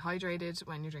 Hashtag stay hydrated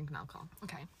when you're drinking alcohol.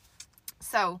 Okay.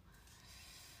 So,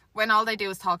 when all they do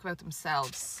is talk about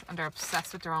themselves and they're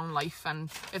obsessed with their own life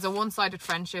and it's a one-sided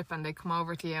friendship and they come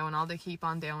over to you and all they keep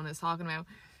on doing is talking about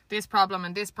this problem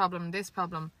and this problem and this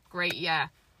problem. Great, yeah.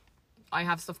 I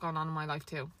have stuff going on in my life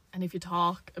too. And if you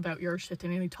talk about your shit, they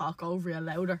nearly talk over you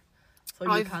louder. So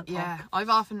you can't talk. Yeah, I've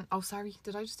often... Oh, sorry.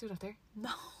 Did I just do that there? No.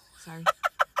 Sorry.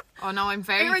 Oh, no, I'm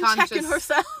very Erin conscious. checking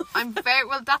herself. I'm very...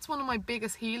 Well, that's one of my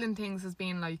biggest healing things has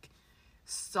been, like,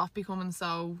 stop becoming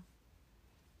so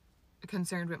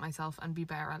concerned with myself and be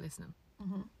better at listening.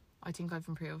 Mm-hmm. I think I've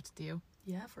improved. Do you?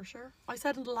 Yeah, for sure. I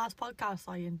said in the last podcast,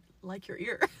 I like your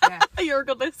ear. Yeah. You're a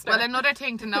good listener. Well, another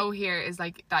thing to know here is,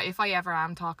 like, that if I ever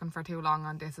am talking for too long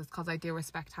on this, it's because I do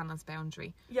respect Hannah's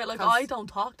boundary. yeah, like 'cause- I don't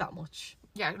talk that much.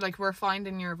 Yeah, like, we're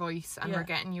finding your voice and Yeah. we're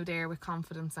getting you there with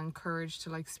confidence and courage to,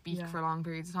 like, speak Yeah. for long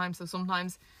periods of time. So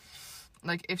sometimes,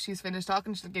 like, if she's finished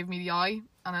talking, she'll give me the eye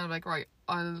and I'm like, right,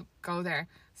 I'll go there.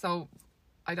 So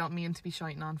I don't mean to be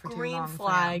shiting on for too Green long.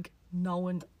 flag,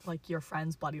 knowing, like, your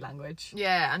friend's body language.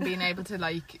 Yeah, and being able to,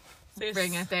 like, Sis.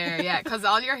 bring it there. Yeah, because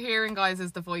all you're hearing, guys,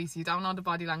 is the voice. You don't know the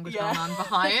body language Yeah. going on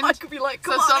behind. I could be like,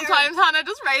 So come on, sometimes Hannah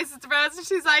just raises the brows and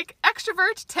she's like,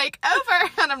 extrovert, take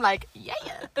over. And I'm like, yeah.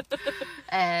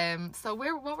 So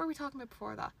what were we talking about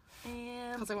before that?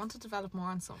 Erin. Because I want to develop more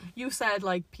on something. You said,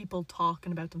 like, people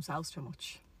talking about themselves too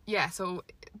much. Yeah, so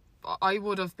I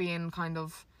would have been kind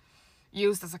of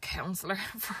used as a counsellor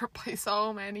by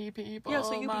so many people. Yeah,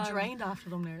 so you'd man. be drained after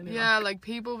them nearly. Yeah, like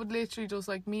people would literally just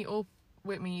like meet up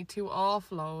with me to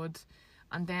offload,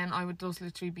 and then I would just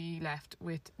literally be left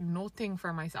with nothing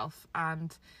for myself.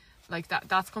 And like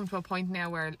that's come to a point now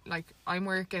where, like, I'm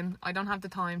working, I don't have the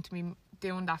time to be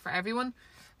doing that for everyone.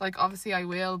 Like, obviously I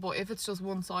will, but if it's just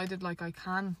one-sided, like, I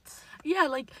can't. Yeah,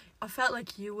 like, I felt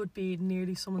like you would be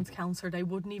nearly someone's counsellor. They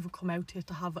wouldn't even come out to you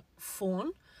to have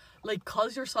fun. Like,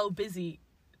 'cause you're so busy,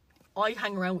 I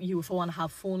hang around with you if I want to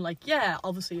have fun. Like, yeah,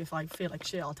 obviously if I feel like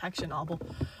shit, I'll text you and all, but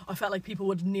I felt like people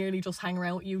would nearly just hang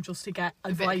around with you just to get A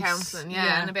advice. bit of counselling,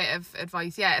 yeah, and a bit of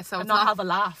advice, yeah. So and it's not not have a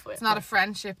laugh with it's not a it.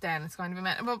 friendship then, it's kind of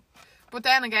a but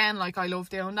then again, like, I love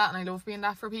doing that and I love being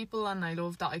that for people and I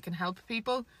love that I can help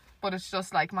people, but it's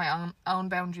just like my own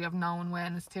boundary of knowing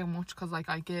when it's too much, because like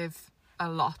I give a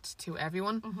lot to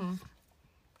everyone. Mm-hmm.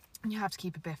 And you have to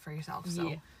keep a bit for yourself. So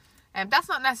Yeah. that's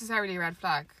not necessarily a red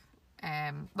flag.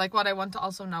 Like, what I want to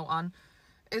also note on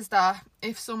is that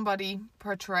if somebody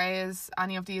portrays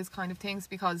any of these kind of things,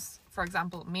 because for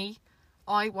example me,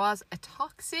 I was a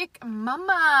toxic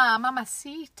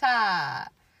mamacita.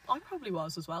 I probably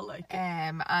was as well, like.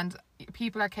 And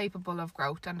people are capable of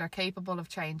growth and they're capable of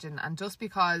changing, and just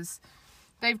because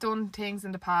they've done things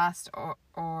in the past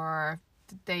or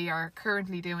they are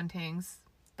currently doing things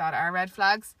that are red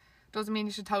flags doesn't mean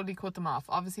you should totally cut them off.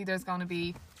 Obviously there's going to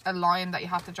be a line that you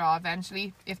have to draw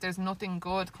eventually. If there's nothing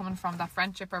good coming from that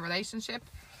friendship or relationship,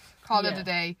 call it Yeah. a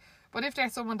day. But if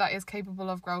there's someone that is capable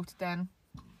of growth, then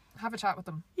have a chat with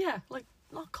them. Yeah, like,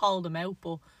 not call them out,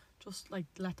 but just, like,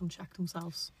 let them check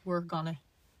themselves. Work on it.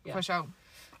 Yeah. For sure.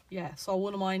 Yeah, so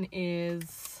one of mine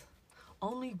is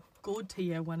only good to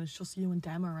you when it's just you and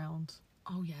them around.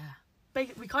 Oh yeah.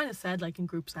 We kind of said, like, in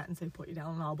group settings they put you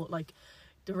down and all, but, like,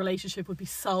 the relationship would be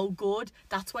so good.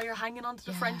 That's why you're hanging on to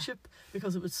the friendship,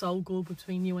 because it was so good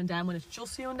between you and them when it's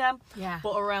just you and them. Yeah.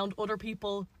 But around other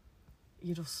people,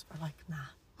 you just are like, nah.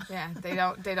 Yeah, they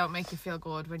don't make you feel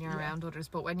good when you're around others,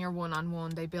 but when you're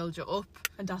one-on-one, they build you up.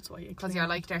 And that's why you because you're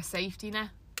like their safety net.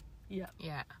 Yeah.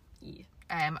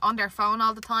 On their phone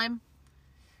all the time.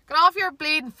 Get off your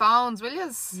bleeding phones, will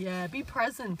yous? Yeah, be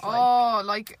present.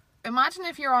 Like imagine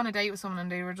if you're on a date with someone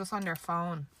and they were just on their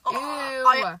phone. Ew.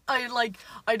 I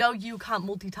know you can't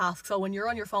multitask, so when you're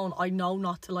on your phone, I know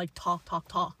not to like talk.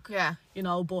 Yeah. You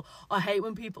know, but I hate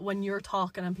when you're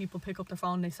talking and people pick up their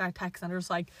phone and they start texting and they're just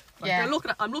like they're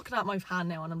I'm looking at my hand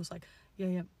now and I'm just like,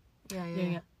 yeah. Yeah, I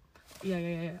hate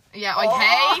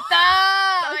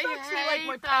that. That's I actually hate like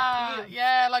my pet that. peeve.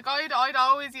 Yeah, like I'd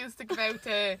always used to give out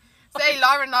to say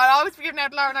Lauren, I'd always be giving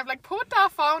out to Lauren, I'd be like, put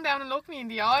that phone down and look me in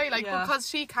the eye, like because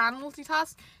she can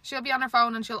multitask, she'll be on her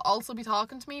phone and she'll also be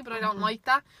talking to me, but I don't like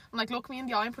that. I'm like, look me in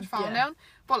the eye and put your phone down.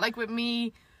 But like with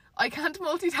me, I can't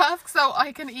multitask, so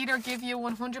I can either give you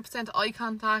 100% eye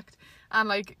contact and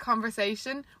like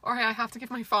conversation, or I have to give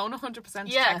my phone 100%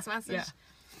 text message. Yeah.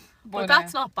 But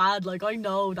that's not bad. Like, I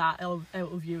know that out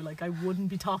of you. Like, I wouldn't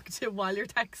be talking to you while you're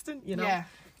texting, you know?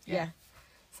 Yeah.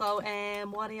 So,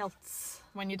 what else?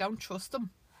 When you don't trust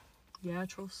them. Yeah,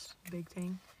 trust. Big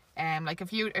thing. Like,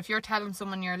 if you're telling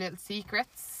someone your little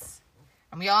secrets,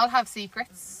 and we all have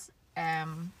secrets,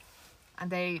 and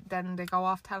they go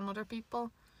off telling other people,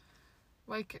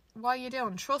 like, what are you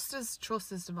doing? Trust is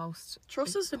the most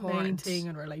Trust is the main thing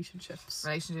in relationships.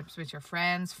 Relationships with your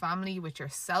friends, family, with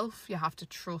yourself. You have to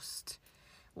trust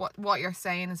what you're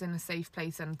saying is in a safe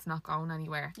place and it's not going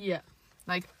anywhere. Yeah.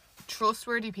 Like,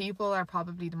 trustworthy people are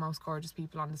probably the most gorgeous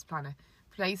people on this planet.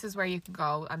 Places where you can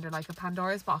go and they're like a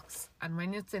Pandora's box, and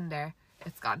when it's in there,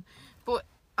 it's gone. But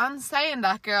on saying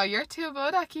that, girl, you're too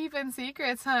good at keeping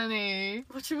secrets, honey.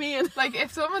 What you mean? Like,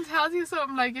 if someone tells you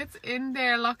something, like, it's in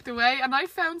there locked away, and I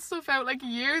found stuff out like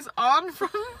years on from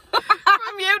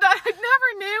you that I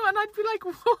never knew, and I'd be like,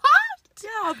 what?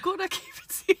 Yeah, I'm good at keeping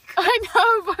secrets. I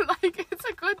know, but like, it's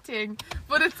a good thing,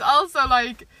 but it's also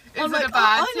like, is it a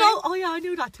bad thing? Oh yeah, I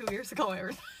knew that 2 years ago.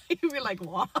 You'd be like,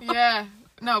 what? Yeah,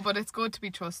 no, but it's good to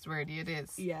be trustworthy. It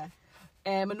is. Yeah.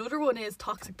 Another one is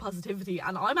toxic positivity,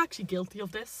 and I'm actually guilty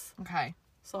of this. Okay.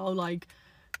 So like,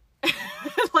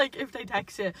 like if they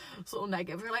text you something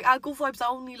negative, you're like, good vibes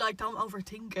only. Like, don't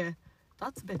overthink it.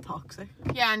 That's a bit toxic.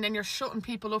 Yeah, and then you're shutting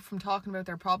people up from talking about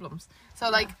their problems.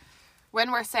 So like,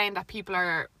 when we're saying that people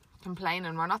are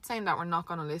complaining, we're not saying that we're not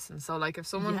going to listen. So like, if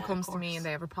someone comes to me and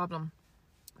they have a problem,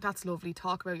 that's lovely.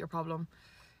 Talk about your problem.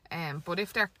 But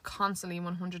if they're constantly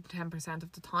 110%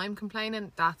 of the time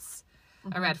complaining, that's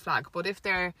a red flag. But if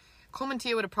they're coming to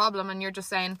you with a problem and you're just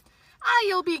saying,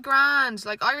 you'll be grand,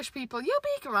 like Irish people, you'll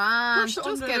be grand,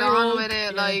 just get on with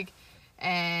it, like,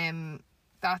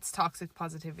 that's toxic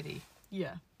positivity.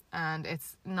 Yeah. And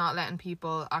it's not letting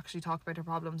people actually talk about their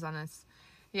problems, and it's,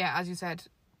 as you said,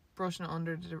 brushing it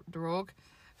under the rug,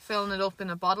 filling it up in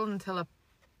a bottle until it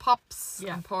pops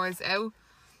and pours out.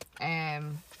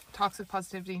 Toxic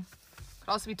positivity could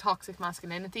also be toxic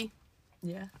masculinity.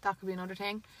 Yeah, that could be another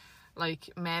thing, like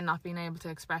men not being able to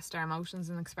express their emotions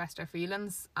and express their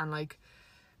feelings, and like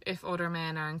if other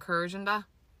men are encouraging that,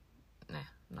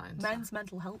 Men's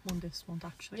Mental Health Month this month,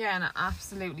 actually. And it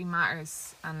absolutely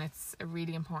matters, and it's a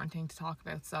really important thing to talk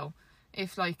about. So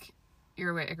if like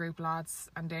you're with a group of lads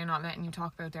and they're not letting you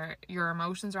talk about your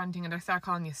emotions or anything, and they start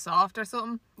calling you soft or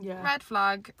something, red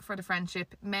flag for the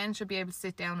friendship. Men should be able to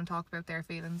sit down and talk about their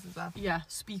feelings as well. Yeah,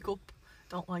 speak up.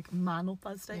 Don't like man up,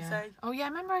 as they say. Oh yeah,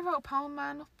 remember I wrote a poem,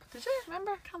 Man Up? Did you?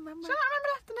 Remember? Can't remember. Should I remember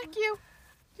that? The neck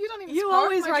you don't even. You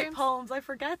always write poems. I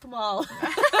forget them all. The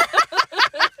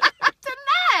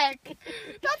neck.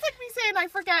 That's like me saying I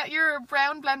forget your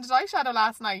brown blended eyeshadow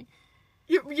last night.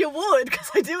 You would,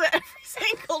 because I do it every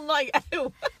single night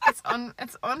out. It's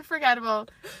unforgettable.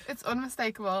 It's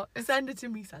unmistakable. Send it to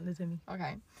me.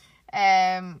 Okay.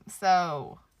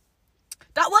 So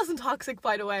that wasn't toxic,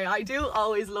 by the way. I do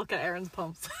always look at Erin's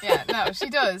poems. Yeah, no, she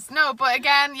does. No, but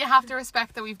again, you have to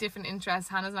respect that we've different interests.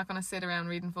 Hannah's not going to sit around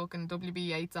reading fucking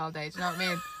W.B. Yeats all day. Do you know what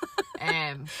I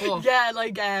mean? But yeah,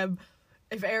 like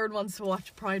if Erin wants to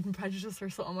watch Pride and Prejudice or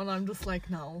something, and I'm just like,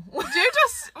 no. What did you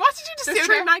just There's do?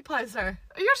 3 magpies there.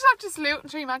 You just have to salute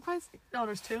 3 magpies? No,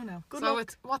 there's 2 now. Good so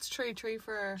luck. What's 3? 3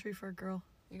 for... 3 for a girl.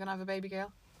 You're going to have a baby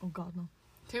girl? Oh, God, no.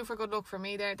 2 for good luck for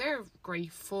me. They're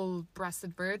great,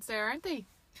 full-breasted birds there, aren't they?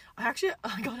 I gotta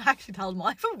actually tell them,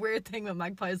 I have a weird thing with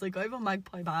magpies. Like, I have a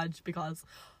magpie badge because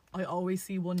I always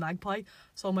see one magpie.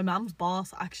 So my mum's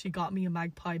boss actually got me a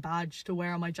magpie badge to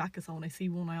wear on my jacket. So when I see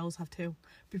one, I always have two.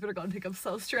 People are going to think I'm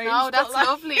so strange. No, but, that's like,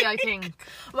 lovely, I think.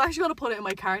 I'm actually going to put it in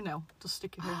my car now. Just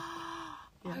stick it here.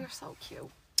 Oh, you're so cute.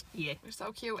 Yeah. You're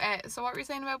so cute. So what were you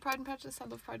saying about Pride and Prejudice? I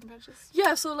love Pride and Prejudice.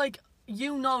 Yeah, so like,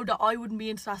 you know that I wouldn't be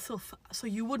into that stuff, so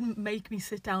you wouldn't make me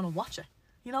sit down and watch it.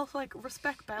 You know, it's like,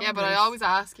 respect boundaries. Yeah, but I always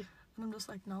ask you. And I'm just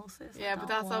like, no, sis. Yeah, I but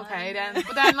don't that's okay want then. it.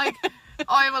 But then, like,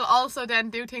 I will also then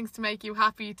do things to make you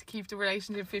happy to keep the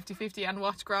relationship 50-50 and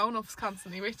watch grown-ups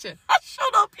constantly with you.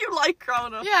 Shut up, you like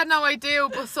grown up. Yeah, no, I do.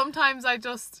 But sometimes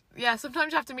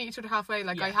sometimes you have to meet each other halfway.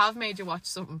 Like, Yeah. I have made you watch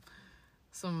some,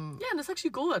 Yeah, and it's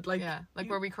actually good. Like, yeah. Like,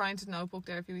 were we crying to the Notebook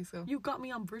there a few weeks ago? you got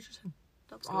me on Bridgerton.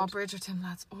 That was Oh, good. Bridgerton,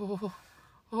 lads.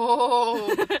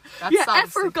 Oh. That's Yeah, so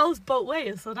effort goes both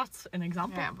ways, so that's an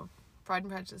example. Yeah, but Pride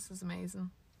and Prejudice is amazing.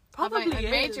 Probably I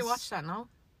made you is. watch that, no?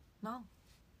 No.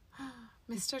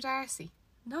 Mr. Darcy.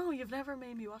 No, you've never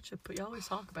made me watch it, but you always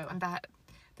talk about it. And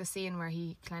the scene where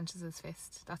he clenches his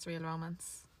fist. That's real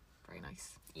romance. Very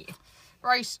nice. Yeah.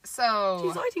 Right, so...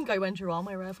 Jeez, I think I went through all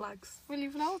my red flags. Well,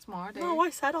 you've loads more, there. No, I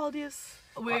said all these.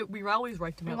 We always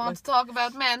write them We out. want to talk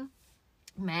about men.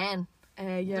 Men.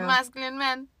 The Yeah. masculine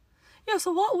men. Yeah,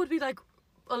 so what would be like...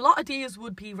 A lot of these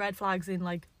would be red flags in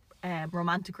like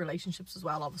romantic relationships as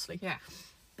well, obviously. Yeah.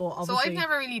 But So obviously... I've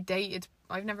never really dated.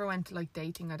 I've never went to like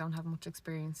dating. I don't have much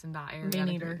experience in that area. Me Like,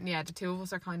 neither. yeah, the two of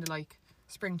us are kind of like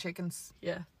spring chickens.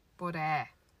 Yeah. But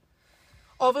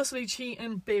Obviously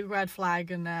cheating, big red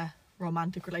flag in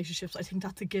romantic relationships. I think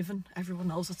that's a given. Everyone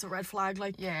knows it's a red flag.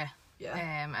 Like, yeah.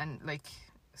 yeah. And like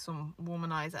some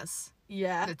womanizers.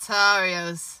 Yeah.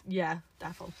 Notorious. Yeah,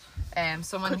 definitely.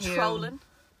 Someone Controlling.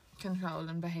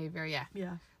 Controlling behaviour, yeah.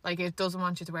 Yeah. Like, it doesn't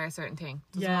want you to wear a certain thing.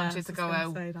 Doesn't Yeah, want you I to was go gonna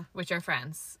out say that. with your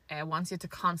friends. Wants you to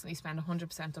constantly spend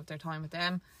 100% of their time with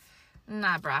them.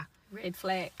 Nah, brah. Red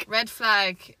flag. Red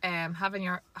flag, having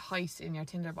your height in your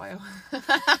Tinder bio.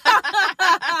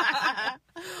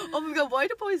 Oh my god, why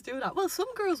do boys do that? Well,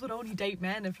 some girls would only date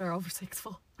men if they're over 6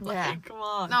 foot. Like, Yeah. come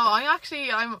on. No,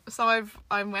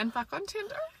 I went back on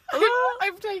Tinder.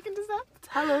 I've taken the step.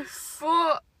 Tell us.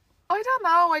 But I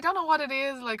don't know what it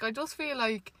is. Like, I just feel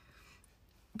like,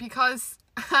 because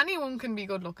anyone can be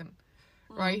good looking,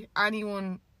 right?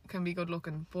 Anyone can be good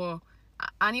looking, but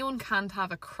anyone can't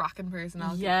have a cracking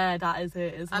personality. Yeah, that is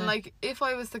it, isn't And it? like, if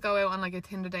I was to go out on like a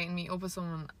Tinder date and meet up with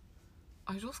someone,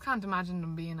 I just can't imagine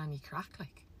them being any crack.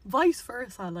 Like, vice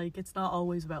versa, like, it's not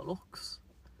always about looks.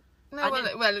 no,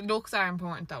 And well, looks are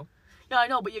important though. Yeah, I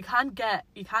know, but you can't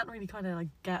really kind of like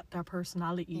get their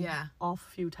personality Yeah. off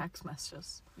a few text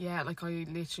messages. Yeah, like, I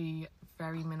literally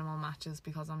very minimal matches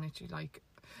because I'm literally like.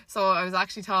 So I was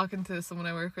actually talking to someone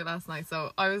I work with last night.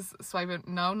 So I was swiping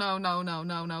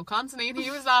no constantly, and he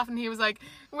was laughing. He was like,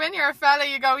 "When you're a fella,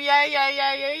 you go yeah to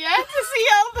see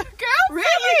all the girls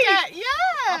that you get."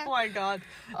 Yeah. Oh my god.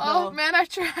 Oh, No. men are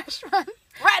trash, man.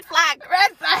 Red flag!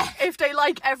 Red flag. If they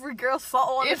like every girl's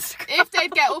photo on If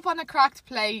they'd get up on a cracked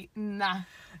plate, nah.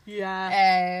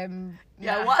 Yeah.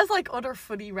 Yeah, nah. what is like other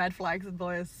funny red flags in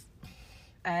boys?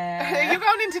 Are you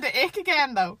going into the ick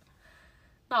again though?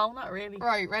 No, not really.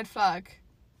 Right, red flag.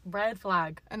 Red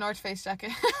flag. A North Face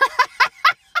jacket.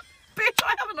 Bitch,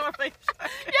 I have a North Face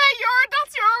jacket. Yeah,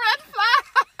 that's your red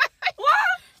flag. What?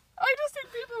 I just think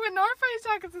people with North Face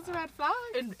jackets is a red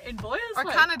flag. In boys? Or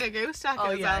like- Canada Goose jacket Oh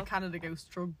as yeah, well. Canada Goose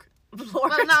drug.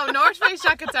 Well, no, North Face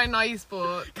jackets are nice,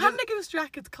 but Canada Goose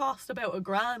jackets cost about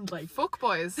 $1,000, like. fuck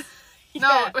boys.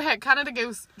 Yeah. No, Canada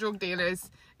Goose drug dealers,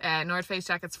 North Face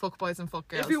jackets, fuck boys and fuck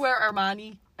girls. If you wear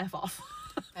Armani, F off.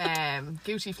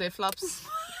 Gucci flip flops,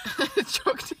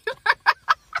 drug dealer.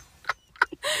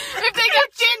 If they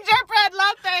get gingerbread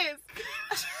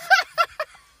lattes.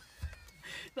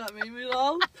 That made me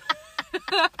laugh.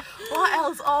 What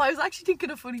else? Oh, I was actually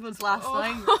thinking of funny ones last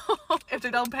night. If they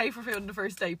don't pay for food on the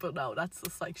first date, but no, that's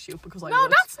just like shoot because I No,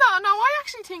 would. that's not. No, I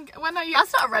actually think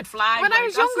That's not a red flag. when I like,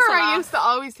 was that's just younger, a I laugh. used to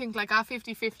always think like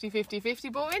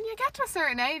 50-50. But when you get to a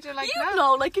certain age, you're like, You no.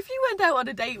 know, like if you went out on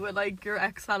a date with like your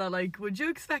ex fella, like would you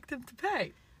expect him to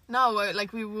pay? No,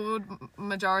 like we would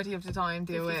majority of the time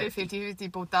do it 50-50.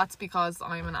 50-50, but that's because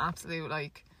I'm an absolute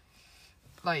like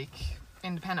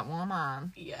independent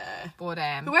woman. Yeah. But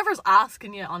Whoever's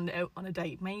asking you on a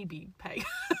date, maybe pay.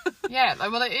 yeah,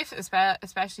 like, well, if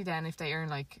especially then if they earn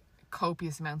like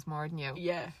copious amounts more than you,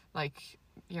 Yeah. like,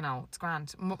 you know, it's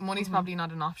grand. Money's probably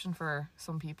not an option for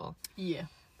some people. Yeah.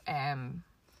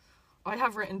 I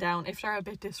have written down if they're a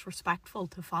bit disrespectful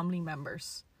to family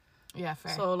members. Yeah,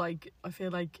 fair. So like I feel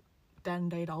like then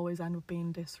they'd always end up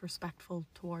being disrespectful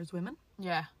towards women.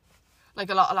 Yeah.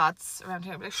 Like a lot of lads around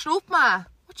here be like, shut up, ma.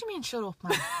 What do you mean, shut up,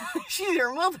 man? She's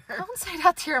your mother. Don't say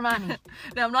that to your manny.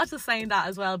 No, I'm not just saying that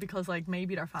as well because, like,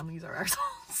 maybe their families are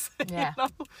arseholes. Yeah. You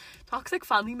know? Toxic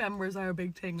family members are a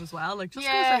big thing as well. Like, just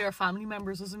because Yeah. they're your family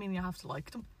members doesn't mean you have to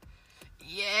like them.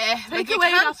 Yeah. Take you away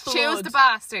can't that choose blood. the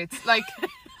bastards. Like,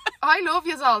 I love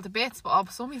yous all to bits,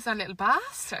 but some of yous are little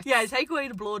bastards. Yeah, take away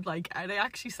the blood. Like, are they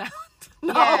actually sound?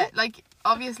 No. Yeah, like,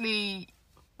 obviously,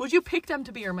 Would you pick them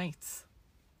to be your mates?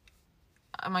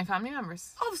 my family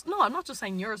members. No, I'm not just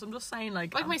saying yours. I'm just saying,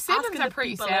 like Like, I'm my siblings asking are the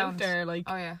pretty people sound. out there, like,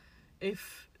 Oh, yeah.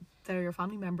 if they're your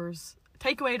family members,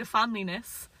 take away the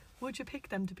familyness. Would you pick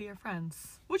them to be your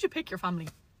friends? Would you pick your family?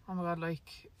 Oh, my God,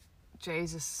 like,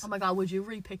 Jesus. Oh my god, would you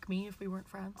re-pick me if we weren't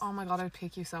friends? Oh, my God, I'd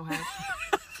pick you so hard.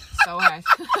 So hard.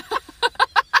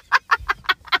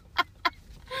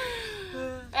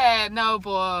 No,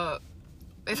 but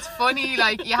it's funny,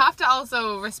 like, you have to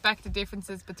also respect the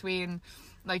differences between,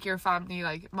 like, your family.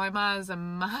 Like, my ma's a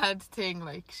mad thing.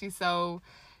 Like, she's so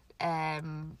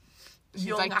she's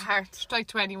Young like at heart. she's like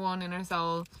 21 in her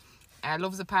soul.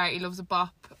 Loves a party, loves a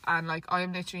bop, and like,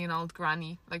 I'm literally an old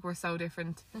granny. Like, we're so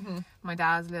different. My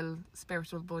dad's a little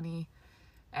spiritual bunny.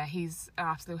 He's an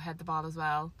absolute head the ball as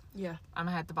well. Yeah. I'm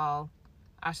a head the ball.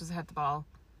 Ash is a head the ball.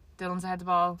 Dylan's a head the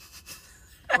ball.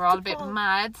 We're all a bit ball.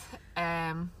 mad.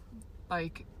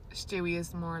 Like, Stewie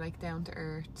is more like down to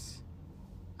earth,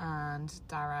 and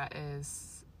Dara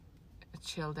is a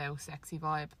chilled out, sexy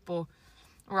vibe. But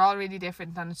we're all really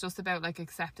different, and it's just about like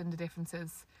accepting the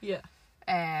differences. Yeah.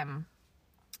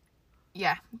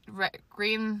 Yeah,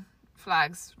 green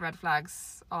flags, red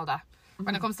flags, all that.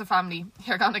 When it comes to family,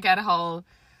 you're gonna get a whole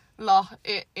lot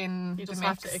in You the just mix.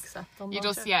 have to accept them. You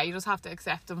don't just you just have to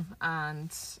accept them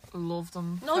and love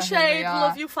them. No for who shade, they are.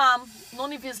 love you fam.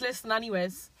 None of yous listen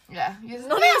anyways. Yeah, None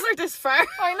of yous are this far.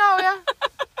 I know, yeah.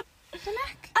 The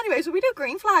neck. Anyways, so we do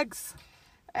green flags.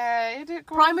 You did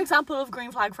go Prime on. example of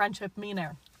green flag friendship, me and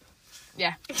her.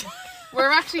 Yeah. We're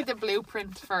actually the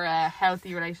blueprint for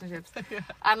healthy relationships.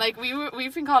 And like,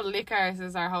 we've been called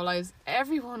lickers our whole lives.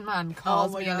 Everyone, man,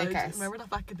 calls me a lickers. Remember that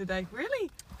back in the day?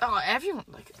 Really? Oh, everyone.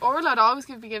 Like, Orla would always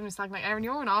be giving me slack. Like, Erin,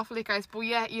 you're an awful lickers, but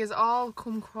yeah, you all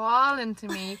come crawling to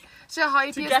me. So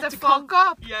hype you get the to fuck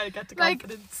up. Yeah, get the Like,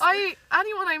 confidence.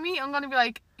 anyone I meet, I'm gonna be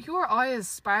like, your eyes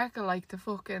sparkle like the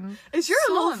fucking Is your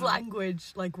sun. love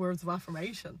language like words of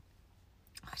affirmation?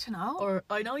 I don't know. Or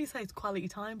I know you say it's quality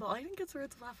time, but I think it's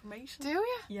words of affirmation. Do you?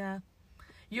 Yeah.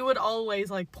 You would always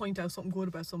like point out something good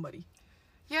about somebody.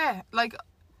 Yeah, like,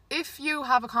 if you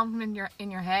have a compliment in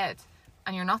your head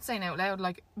and you're not saying it out loud,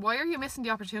 like, why are you missing the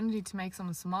opportunity to make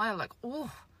someone smile? Like,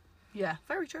 Yeah,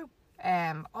 very true.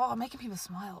 making people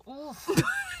smile. Oh,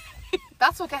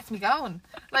 that's what gets me going.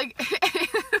 Like,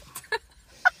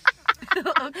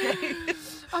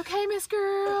 okay, Miss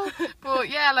Girl. But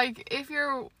yeah, like, if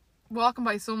you're walking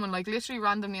by someone, like, literally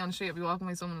randomly on the street, I'll be walking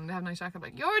by someone and they have a nice jacket, I'm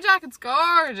like, your jacket's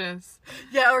gorgeous.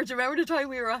 Yeah, or do you remember the time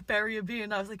we were at Berry and B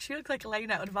and I was like, she looks like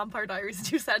Elena out of Vampire Diaries,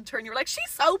 and you said to her and you were like, she's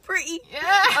so pretty.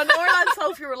 Yeah. And Orla and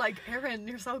Sophie were like, Erin,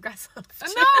 you're so aggressive. No,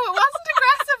 it wasn't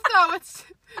aggressive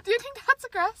though. Do you think that's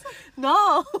aggressive?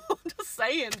 No, I'm just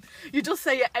saying. You just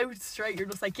say it out straight. You're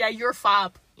just like, yeah, you're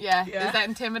fab. Yeah. Yeah. Is that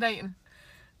intimidating?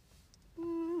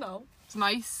 No. It's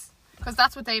nice. Because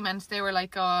that's what they meant. They were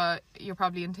like, you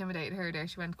probably intimidated her there.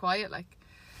 She went quiet, like.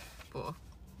 But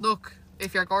look,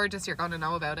 if you're gorgeous, you're going to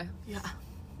know about it. Yeah.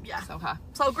 Yeah.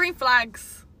 So, green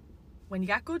flags. When you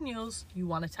get good news, you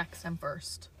want to text them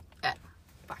first. yeah.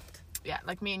 Fact. Yeah,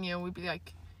 like me and you, we'd be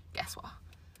like, guess what?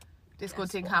 This Guess good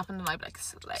thing what? happened, and I'd be like,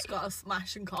 slay. Just got a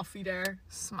smashing coffee there.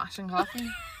 Smashing coffee.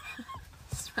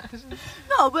 Smashing.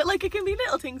 No, but like it can be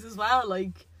little things as well.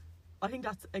 Like, I think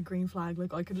that's a green flag.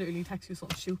 Like, I could literally text you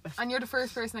something stupid. And you're the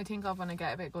first person I think of when I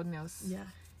get a bit of good news. Yeah.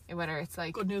 Whether it's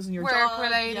like Good news in your work job,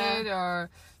 related yeah. or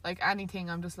like anything,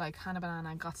 I'm just like, Hannah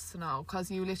Banana, got to know,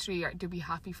 because you literally do be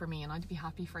happy for me and I'd be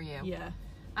happy for you. Yeah.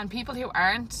 And people who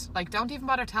aren't, like, don't even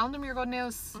bother telling them your good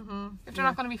news if they're Yeah.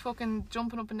 not going to be fucking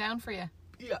jumping up and down for you.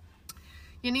 Yeah.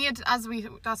 You need,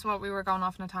 that's what we were going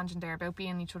off on a tangent there about,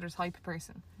 being each other's hype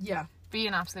person. Yeah. Be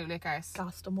an absolute lickers.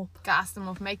 Gas them up. Gas them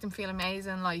up, make them feel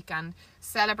amazing, like, and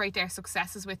celebrate their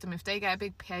successes with them. If they get a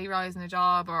big pay rise in a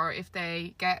job, or if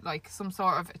they get like some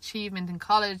sort of achievement in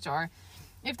college, or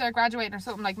if they're graduating or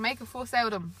something, like, make a fuss out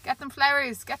of them. Get them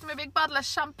flowers, get them a big bottle of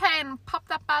champagne, pop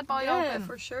that bad boy Yeah, open.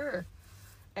 for sure.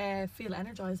 Feel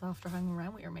energized after hanging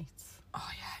around with your mates. Oh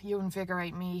yeah, you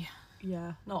invigorate me.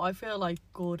 Yeah. No, I feel like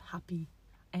good, happy,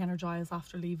 energized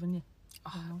after leaving you.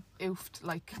 You know? Oofed,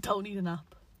 like, Don't need a nap.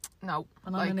 no.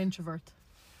 And like, I'm an introvert.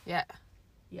 yeah.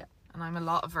 Yeah. And I'm a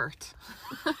lot of vert.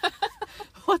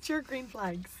 What's your green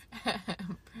flags?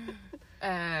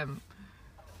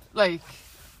 Like,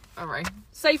 All right.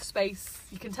 Safe space.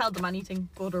 You can tell them anything,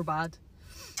 good or bad.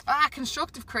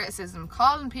 Constructive criticism,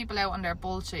 calling people out on their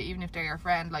bullshit, even if they're your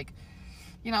friend. Like,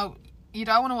 you know, you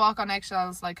don't want to walk on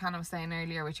eggshells, like Hannah was saying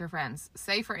earlier, with your friends.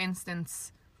 Say, for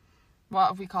instance, what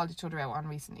have we called each other out on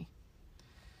recently?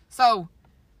 So,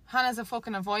 Hannah's a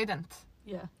fucking avoidant.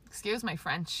 Yeah. Excuse my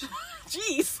French.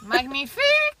 Jeez. Magnifique.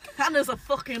 Hannah's a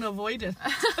fucking avoidant.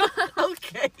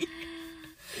 Okay.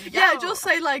 Yeah, just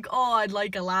say like, oh, I'd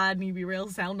like a lad and he'd be real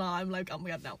sound on. I'm like, oh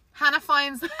my god, no. Hannah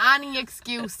finds any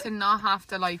excuse to not have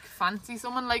to like fancy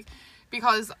someone, like,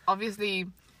 because obviously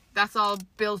that's all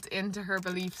built into her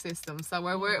belief system. So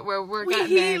we're getting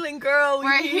healing, girl.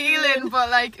 We're healing, but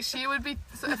like she would be,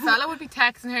 a fella would be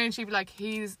texting her and she'd be like,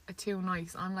 he's too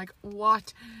nice. I'm like,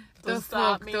 what the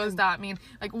fuck does that mean?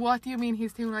 Like, what do you mean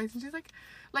he's too nice? And she's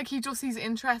like he's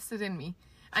interested in me.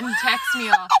 And he texts me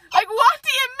off. Like, what do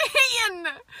you mean?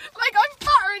 Like, I'm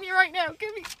battering you right now.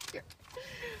 Give me...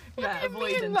 Yeah,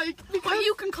 avoidant. Like, because... Well,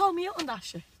 you can call me out on that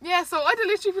shit. Yeah, so I'd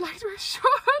literally be like to her, shut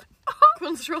up.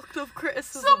 Constructive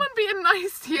criticism. Someone being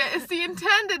nice to you is the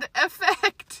intended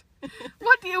effect.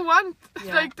 What do you want?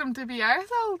 Yeah. Like them to be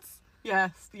arseholes?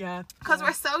 Yes, yeah. Because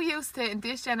we're so used to, in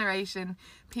this generation,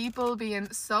 people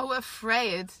being so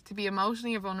afraid to be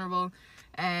emotionally vulnerable.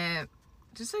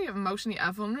 Just say emotionally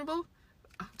vulnerable?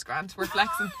 Oh, it's grand, we're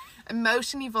flexing.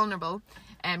 Emotionally vulnerable.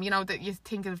 You know, that you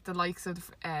think of the likes of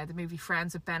the movie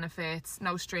Friends with Benefits,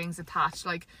 no strings attached.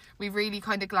 Like, we really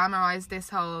kind of glamorized this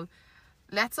whole,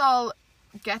 let's all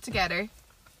get together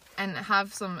and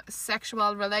have some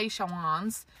sexual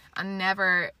relations and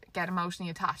never get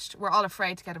emotionally attached. We're all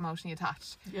afraid to get emotionally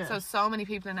attached. Yeah. So many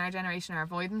people in our generation are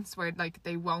avoidance, where like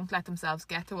they won't let themselves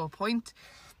get to a point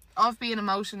of being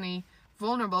emotionally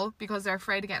vulnerable because they're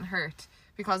afraid of getting hurt,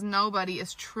 because nobody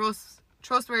is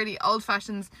trustworthy,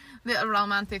 old-fashioned little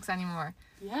romantics anymore.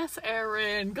 Yes,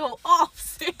 Erin, go off,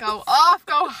 sis. Go off,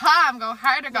 go ham, go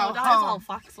harder, go home. That is all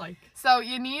facts, like. So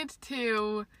you need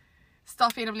to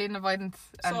stop being a bleeding avoidance.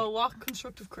 So what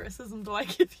constructive criticism do I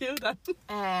give you then?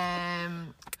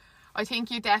 I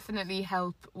think you definitely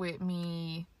help with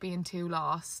me being too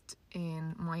lost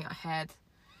in my head,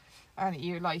 and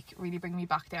you like really bring me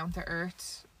back down to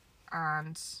earth,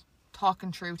 and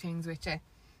talking through things with you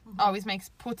always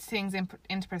puts things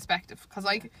into perspective, because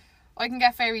I can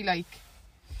get very like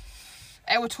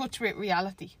out of touch with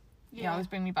reality. You always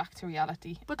bring me back to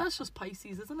reality. But that's just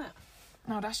Pisces, isn't it?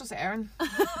 No, that's just Erin.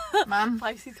 Man,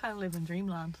 Pisces kind of live in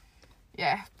dreamland.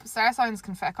 Yeah, star signs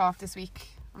can feck off this week.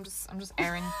 I'm just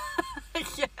Erin.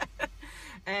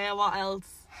 Yeah. What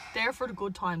else? There for the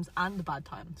good times and the bad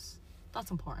times.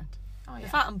 That's important. Oh yeah.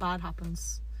 If that and bad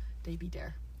happens, they be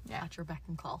there. Yeah. At your beck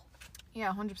and call.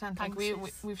 Yeah, 100%. Like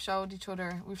Thanks, we've showed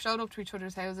up to each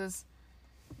other's houses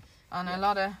on a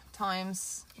lot of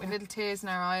times with little tears in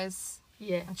our eyes.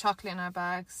 Yeah. And chocolate in our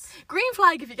bags. Green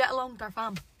flag if you get along with our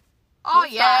fam. Oh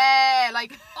yeah,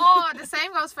 like the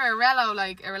same goes for a relo,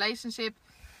 like a relationship.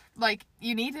 Like,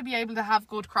 you need to be able to have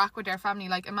good crack with their family.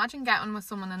 Like, imagine getting with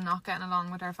someone and not getting along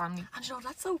with their family. And you know,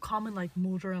 that's so common, like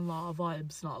mother-in-law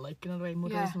vibes, not like, you know, the way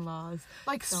mothers-in-laws.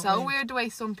 Like, so weird the way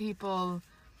some people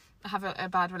have a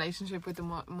bad relationship with the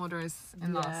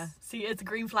mothers-in-laws. Yeah. See, it's a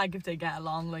green flag if they get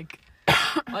along. Like,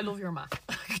 I love your ma.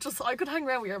 I could hang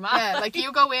around with your ma. Yeah, like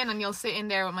you go in and you'll sit in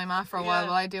there with my ma for a while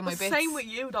I do my bits. Same with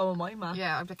you though, with my ma.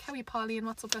 Yeah, I'd be like, how are you, Polly, and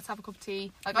what's up, let's have a cup of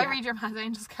tea. Like, I read your ma's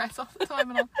angels cards all the time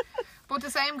and all. But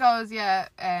the same goes,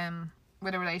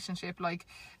 with a relationship. Like,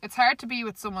 it's hard to be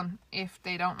with someone if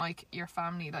they don't like your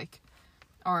family, like,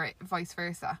 or vice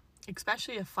versa.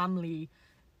 Especially if family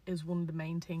is one of the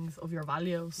main things of your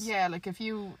values. Yeah, like if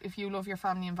you love your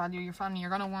family and value your family, you're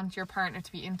going to want your partner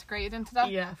to be integrated into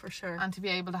that. Yeah, for sure. And to be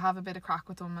able to have a bit of crack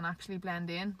with them and actually blend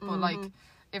in. But like,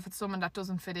 if it's someone that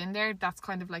doesn't fit in there, that's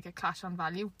kind of like a clash on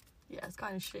value. Yeah, it's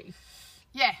kind of shitty.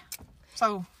 Yeah.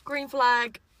 So, green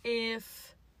flag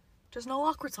if there's no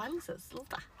awkward silences. Love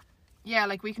that. Yeah,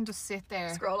 like we can just sit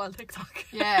there. Scroll on TikTok.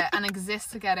 Yeah, and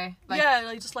exist together. Like, yeah,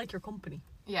 I just like your company.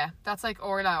 Yeah, that's like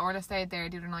Orla. Orla stayed there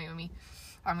the other night with me.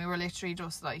 And we were literally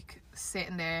just like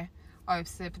sitting there. I was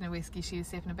sipping a whiskey, she was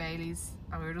sipping a Baileys,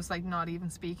 and we were just like not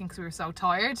even speaking because we were so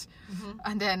tired.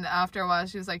 And then after a while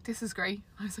she was like, this is great.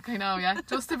 I was like, I know, yeah.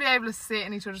 Just to be able to sit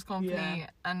in each other's company,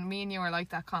 and me and you were like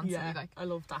that constantly. Yeah, like, I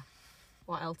love that.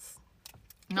 What else?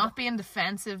 Not being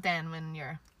defensive then when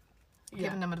you're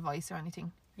giving them advice or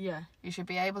anything. Yeah. You should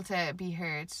be able to be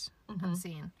heard and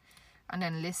seen. And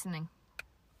then listening.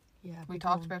 Yeah. We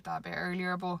talked about that a bit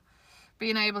earlier, but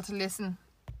being able to listen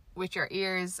with your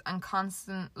ears and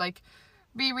constant, like,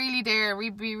 be really there,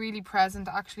 be really present,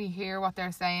 actually hear what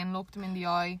they're saying, look them in the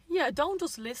eye. Yeah, don't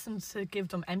just listen to give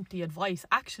them empty advice.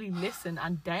 Actually listen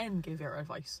and then give your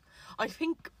advice. I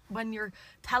think when you're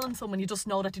telling someone, you just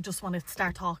know that you just want to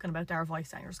start talking about their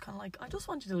advice, and you're just kind of like, I just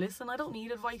want you to listen. I don't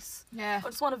need advice. Yeah. I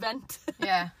just want to vent.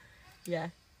 Yeah. Yeah.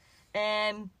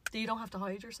 You don't have to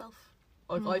hide yourself.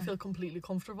 Like, I feel completely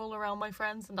comfortable around my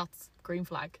friends, and that's green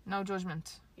flag. No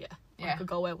judgment. Yeah. Yeah. I could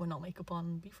go out with no makeup on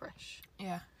and be fresh.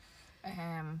 Yeah.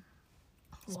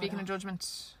 Speaking of judgment,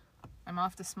 I'm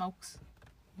off the smokes.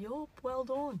 Yup, well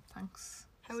done. Thanks.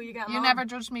 How are you getting You on? never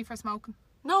judged me for smoking.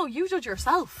 No, you judge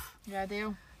yourself. Yeah, I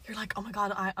do. You're like, oh my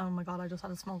god, I just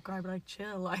had a smoke, and I'd be like,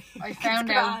 chill. I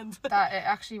found out that it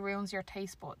actually ruins your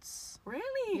taste buds.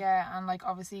 Really? Yeah, and like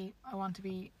obviously I want to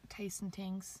be tasting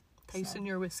things. Tasting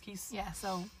your whiskies. Yeah,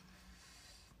 so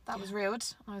that was rude.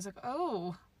 I was like,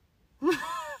 oh.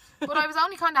 But I was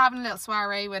only kind of having a little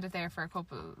soiree with it there for a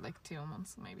couple, like 2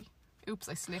 months maybe. Oops,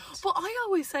 I slipped. But I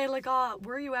always say, like,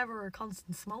 were you ever a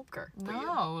constant smoker?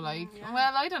 No, like, yeah.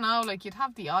 well, I don't know, like, you'd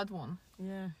have the odd one.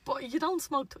 Yeah. But you don't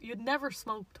smoke, you'd never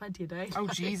smoke 20 a day. Oh,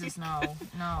 Jesus, no.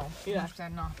 Yeah.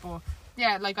 100% not. But,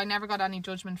 yeah, like, I never got any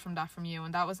judgment from you,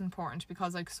 and that was important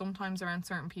because, like, sometimes around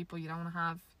certain people you don't want to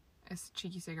have a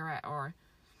cheeky cigarette or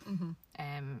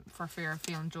for fear of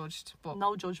feeling judged. But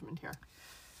no judgment here.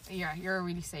 yeah, you're a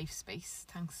really safe space.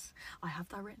 Thanks. I have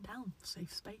that written down.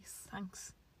 Safe space.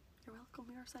 Thanks. You're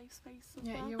welcome. You're a safe space.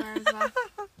 Yeah, you are as well.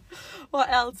 What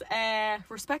else?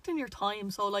 Respecting your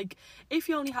time. So, like, if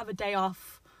you only have a day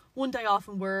off, one day off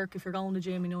in work, if you're going to the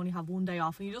gym and you only have one day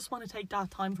off and you just want to take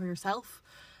that time for yourself,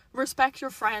 respect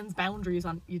your friends' boundaries,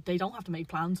 and they don't have to make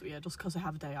plans with you just because they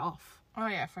have a day off. Oh,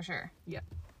 yeah, for sure. Yeah.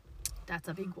 That's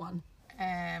a big one.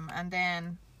 And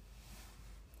then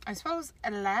I suppose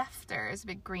a laughter is a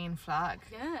big green flag.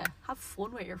 Yeah, have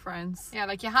fun with your friends. Yeah,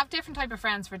 like you have different type of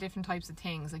friends for different types of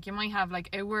things. Like you might have like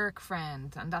a work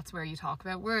friend and that's where you talk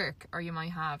about work, or you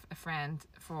might have a friend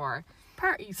for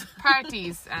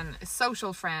Parties and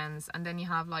social friends, and then you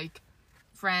have like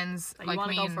friends that like you want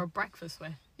me to go and, for breakfast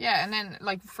with. yeah, and then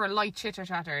like for light chitter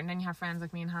chatter, and then you have friends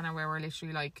like me and Hannah where we're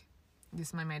literally like, this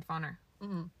is my maid of honour,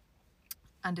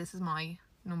 and this is my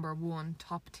number one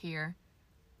top tier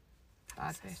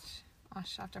bad bitch.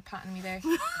 Ash, after patting me there.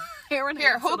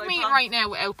 Here, hug me right now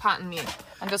without patting me,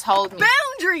 and just hold me.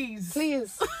 Boundaries,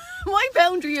 Please. My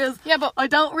boundary is, Yeah, but I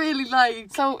don't really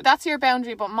like. so that's your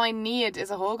boundary, but my need is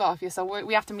a hug off you, so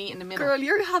we have to meet in the middle. Girl,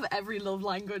 you have every love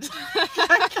language.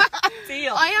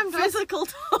 Deal. I am just- physical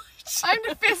touch. I'm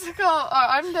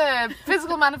the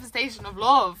physical manifestation of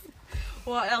love.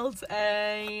 What else?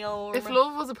 If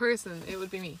love was a person, it would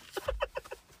be me.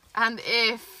 And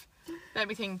let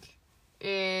me think,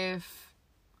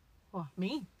 What,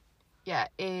 me? yeah,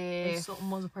 If something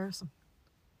was a person.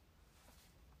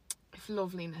 if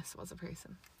loveliness was a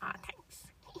person. Ah, thanks.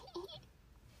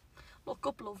 Look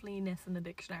up loveliness in the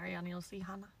dictionary and you'll see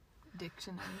Hannah.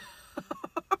 Dictionary.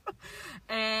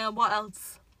 What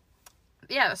else?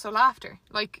 Yeah, so laughter.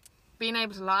 Like, being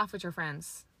able to laugh with your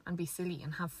friends and be silly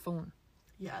and have fun.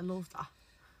 Yeah, I love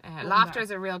that. Laughter that.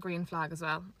 is a real green flag as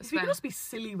well. If you can just be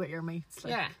silly with your mates.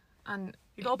 Like, Yeah, and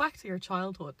you go back to your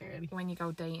childhood nearly. when you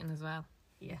go dating as well.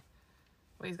 Yeah.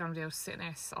 What he's gonna do is sitting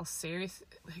there all serious,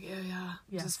 like yeah,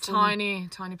 Yeah, just funny.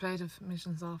 tiny plate of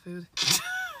Michelin star food.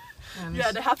 And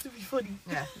Yeah, they have to be funny.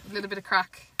 yeah, a little bit of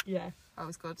crack, Yeah.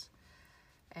 always good.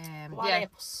 What Yeah,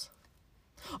 else?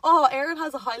 Oh, Erin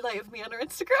has a highlight of me on her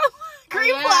Instagram.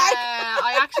 Green yeah, flag.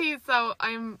 I actually, so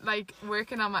I'm like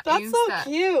working on my That's Insta. so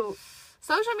cute.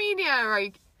 Social media,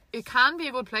 like it can be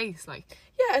a good place. Like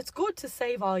Yeah, it's good to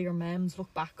save all your memes,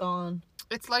 look back on.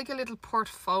 it's like a little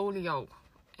portfolio.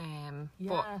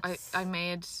 But Yes. I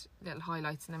made little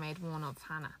highlights, and I made one of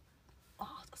Hannah,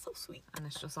 Oh, that's so sweet. and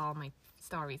it's just all my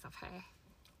stories of her.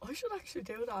 I should actually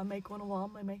do that and make one of all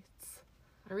my mates.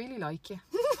 I really like you.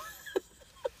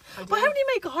 I But do. how do you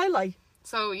make a highlight?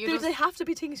 So you Do just they have to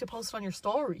be things you post on your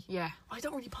story? yeah. I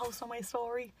don't really post on my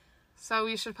story. So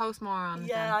you should post more on it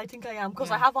Yeah, then. I think I am. Because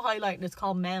Yeah. I have a highlight and it's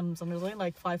called memes and there's only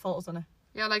like 5 photos in it.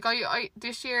 Yeah, like I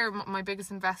this year my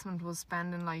biggest investment was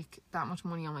spending like that much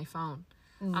money on my phone,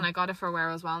 and I got it for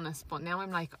Wearers Wellness. But now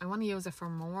I'm like, I want to use it for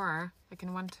more. Like, I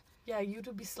want. Yeah,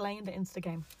 you'd be slaying the Insta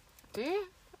game. Do you?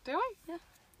 Do I? Yeah.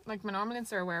 Like my normal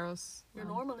Insta or Wearers? Your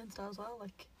normal Insta as well,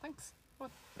 like Thanks.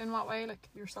 What? In what way? Like.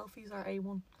 your selfies are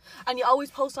A1. And you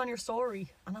always post on your story.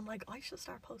 And I'm like, I should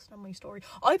start posting on my story.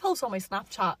 I post on my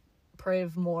Snapchat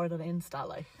Priv more than Insta,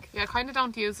 like. Yeah, I kind of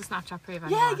don't use the Snapchat Priv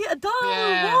anymore. Yeah, don't.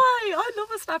 Yeah. Why? I love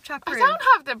a Snapchat I Priv. don't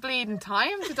have the bleeding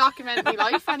time to document my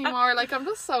life anymore. Like, I'm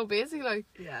just so busy. Like,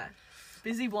 Yeah.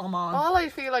 Busy woman. All I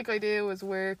feel like I do is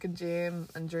work and gym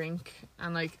and drink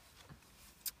and like,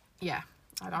 yeah,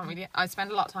 I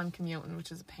spend a lot of time commuting,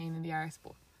 which is a pain in the arse,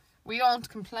 but we don't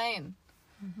complain.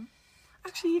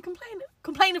 Actually, you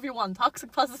complain if you want.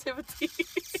 Toxic positivity.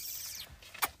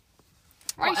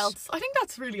 Right. What else? I think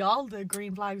that's really all the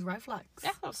green flags, red flags.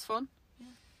 Yeah, that was fun.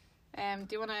 Do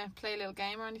you want to play a little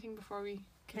game or anything before we...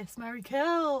 Kiss, marry,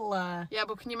 kill. Yeah,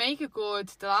 but can you make it good?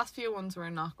 The last few ones were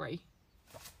not great.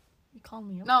 You call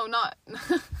me up. No, not...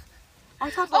 I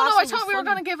thought I thought we were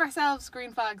going to give ourselves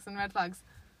green flags and red flags.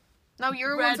 No,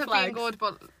 your Red ones have been flags. good,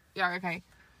 but... Yeah, okay.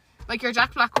 Like, your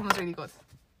Jack Black one was really good.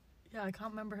 Yeah, I can't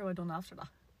remember who I done after that.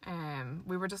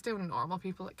 We were just doing normal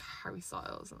people like Harry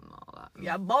Styles and all that.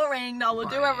 Yeah, boring. No, we'll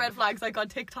do our Boring. red flags. Like on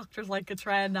TikTok, there's like a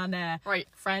trend and Right.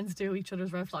 friends do each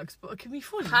other's red flags. But it can be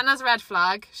funny. Hannah's red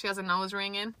flag, she has a nose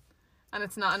ring in. And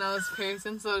it's not a nose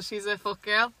piercing, so she's a fuck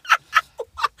girl.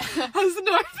 How's the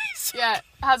North Face? Yeah,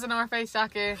 has a North Face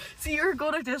jacket. See, you're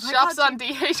good at this. Shops on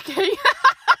DHK.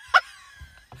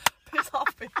 Piss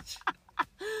off, bitch.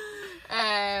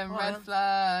 Red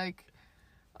flag.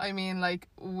 I mean, like,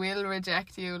 will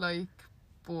reject you, like,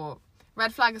 but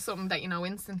red flag is something that you know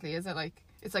instantly, is it? Like,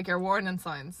 it's like your warning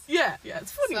signs. Yeah,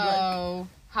 it's funny. So,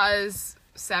 has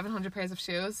 700 pairs of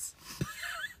shoes.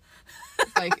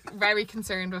 Like, very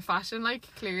concerned with fashion, like,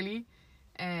 clearly.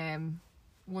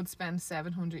 Would spend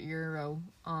 €700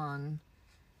 on,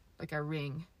 like, a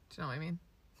ring. Do you know what I mean?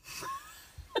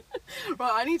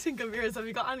 Right, I need to think of yours. Have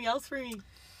you got any else for me?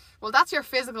 Well, that's your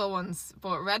physical ones,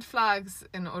 but red flags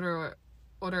in other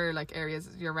like areas.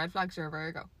 Your red flags, you're a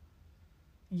Virgo.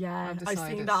 Yeah, I've I've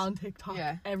decided. seen that on TikTok.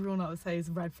 Yeah. Everyone always says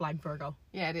red flag Virgo.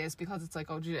 Yeah, it is, because it's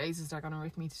like, oh, Jesus, they're gonna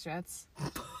rip me to shreds.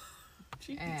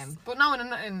 Jeez. But no,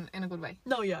 in a good way.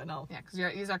 No, yeah, no. Yeah,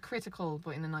 because these are critical,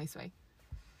 but in a nice way.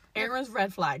 Erin's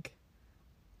red flag.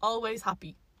 Always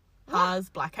happy. Has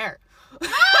black hair.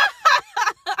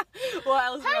 What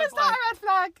else? How is that a red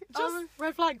flag? Just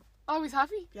red flag. Always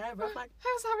happy. Yeah, red flag.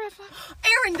 How's that red flag?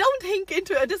 Erin, don't think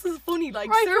into it. This is funny, like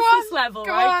Right, go surface on. level,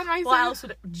 Go right? on, right, What so- else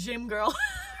would it? Gym girl.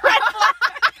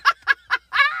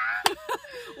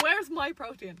 Where's my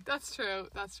protein? That's true.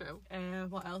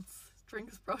 What else?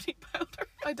 Drinks protein powder.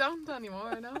 I don't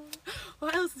anymore. No.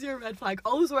 What else is your red flag?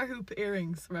 Always wear hoop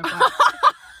earrings. Red flag.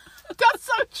 That's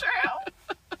so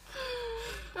true.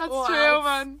 That's What true, else?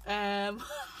 man.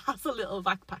 Has a little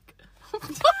backpack.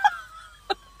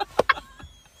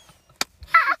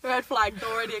 Red flag.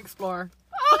 Dora the Explorer.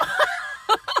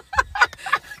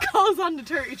 Goes on the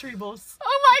 33 bus.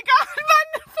 Oh my god,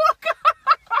 man! Fuck.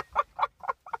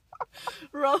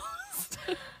 Roast.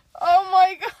 Oh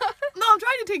my god. No, I'm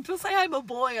trying to think. Just say I'm a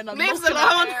boy and I'm Lives looking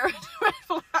alone. at Erin. Red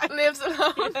flag. Lives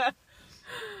alone. Yeah.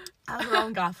 Has her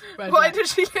own gaff. Red Why flag. did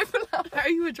she live alone? Are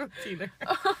you a drug dealer?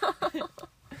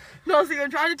 No, see, I'm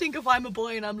trying to think if I'm a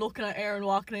boy and I'm looking at Erin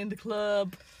walking in the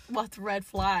club. What's red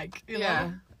flag? You Yeah.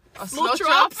 know? A Slut slut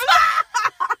drop.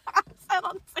 drop. Said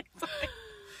on TikTok.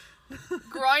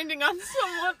 Grinding on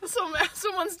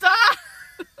someone's dad.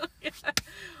 Yeah.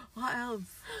 What else?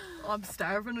 Oh, I'm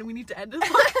starving and we need to end this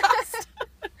podcast.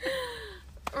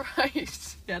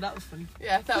 Right. Yeah, that was funny.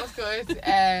 Yeah, that was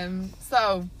good.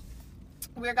 So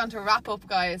we're going to wrap up,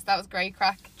 guys. That was great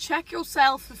crack. Check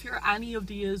yourself if you're any of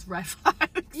these red flags.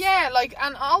 Yeah, like,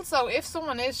 and also if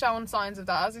someone is showing signs of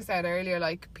that, as I said earlier,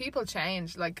 like, people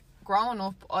change. Like, growing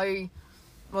up, I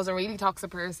was a really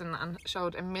toxic person and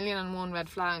showed 1,000,001 red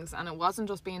flags, and it wasn't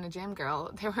just being a gym girl.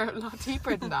 They were a lot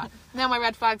deeper than that. Now my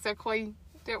red flags are quite,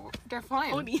 they're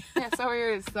fine. Funny. Yeah, so are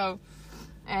yours. So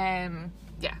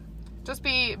yeah, just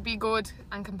be good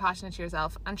and compassionate to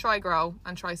yourself, and try grow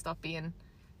and try stop being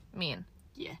mean.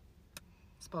 Yeah.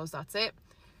 Suppose that's it.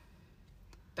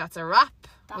 That's a wrap.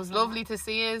 It was a lovely to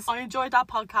see you. I enjoyed that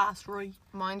podcast, Roy.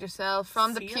 Mind yourself.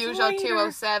 From the See yous Peugeot later.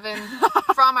 207,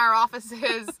 from our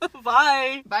offices.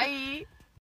 Bye. Bye.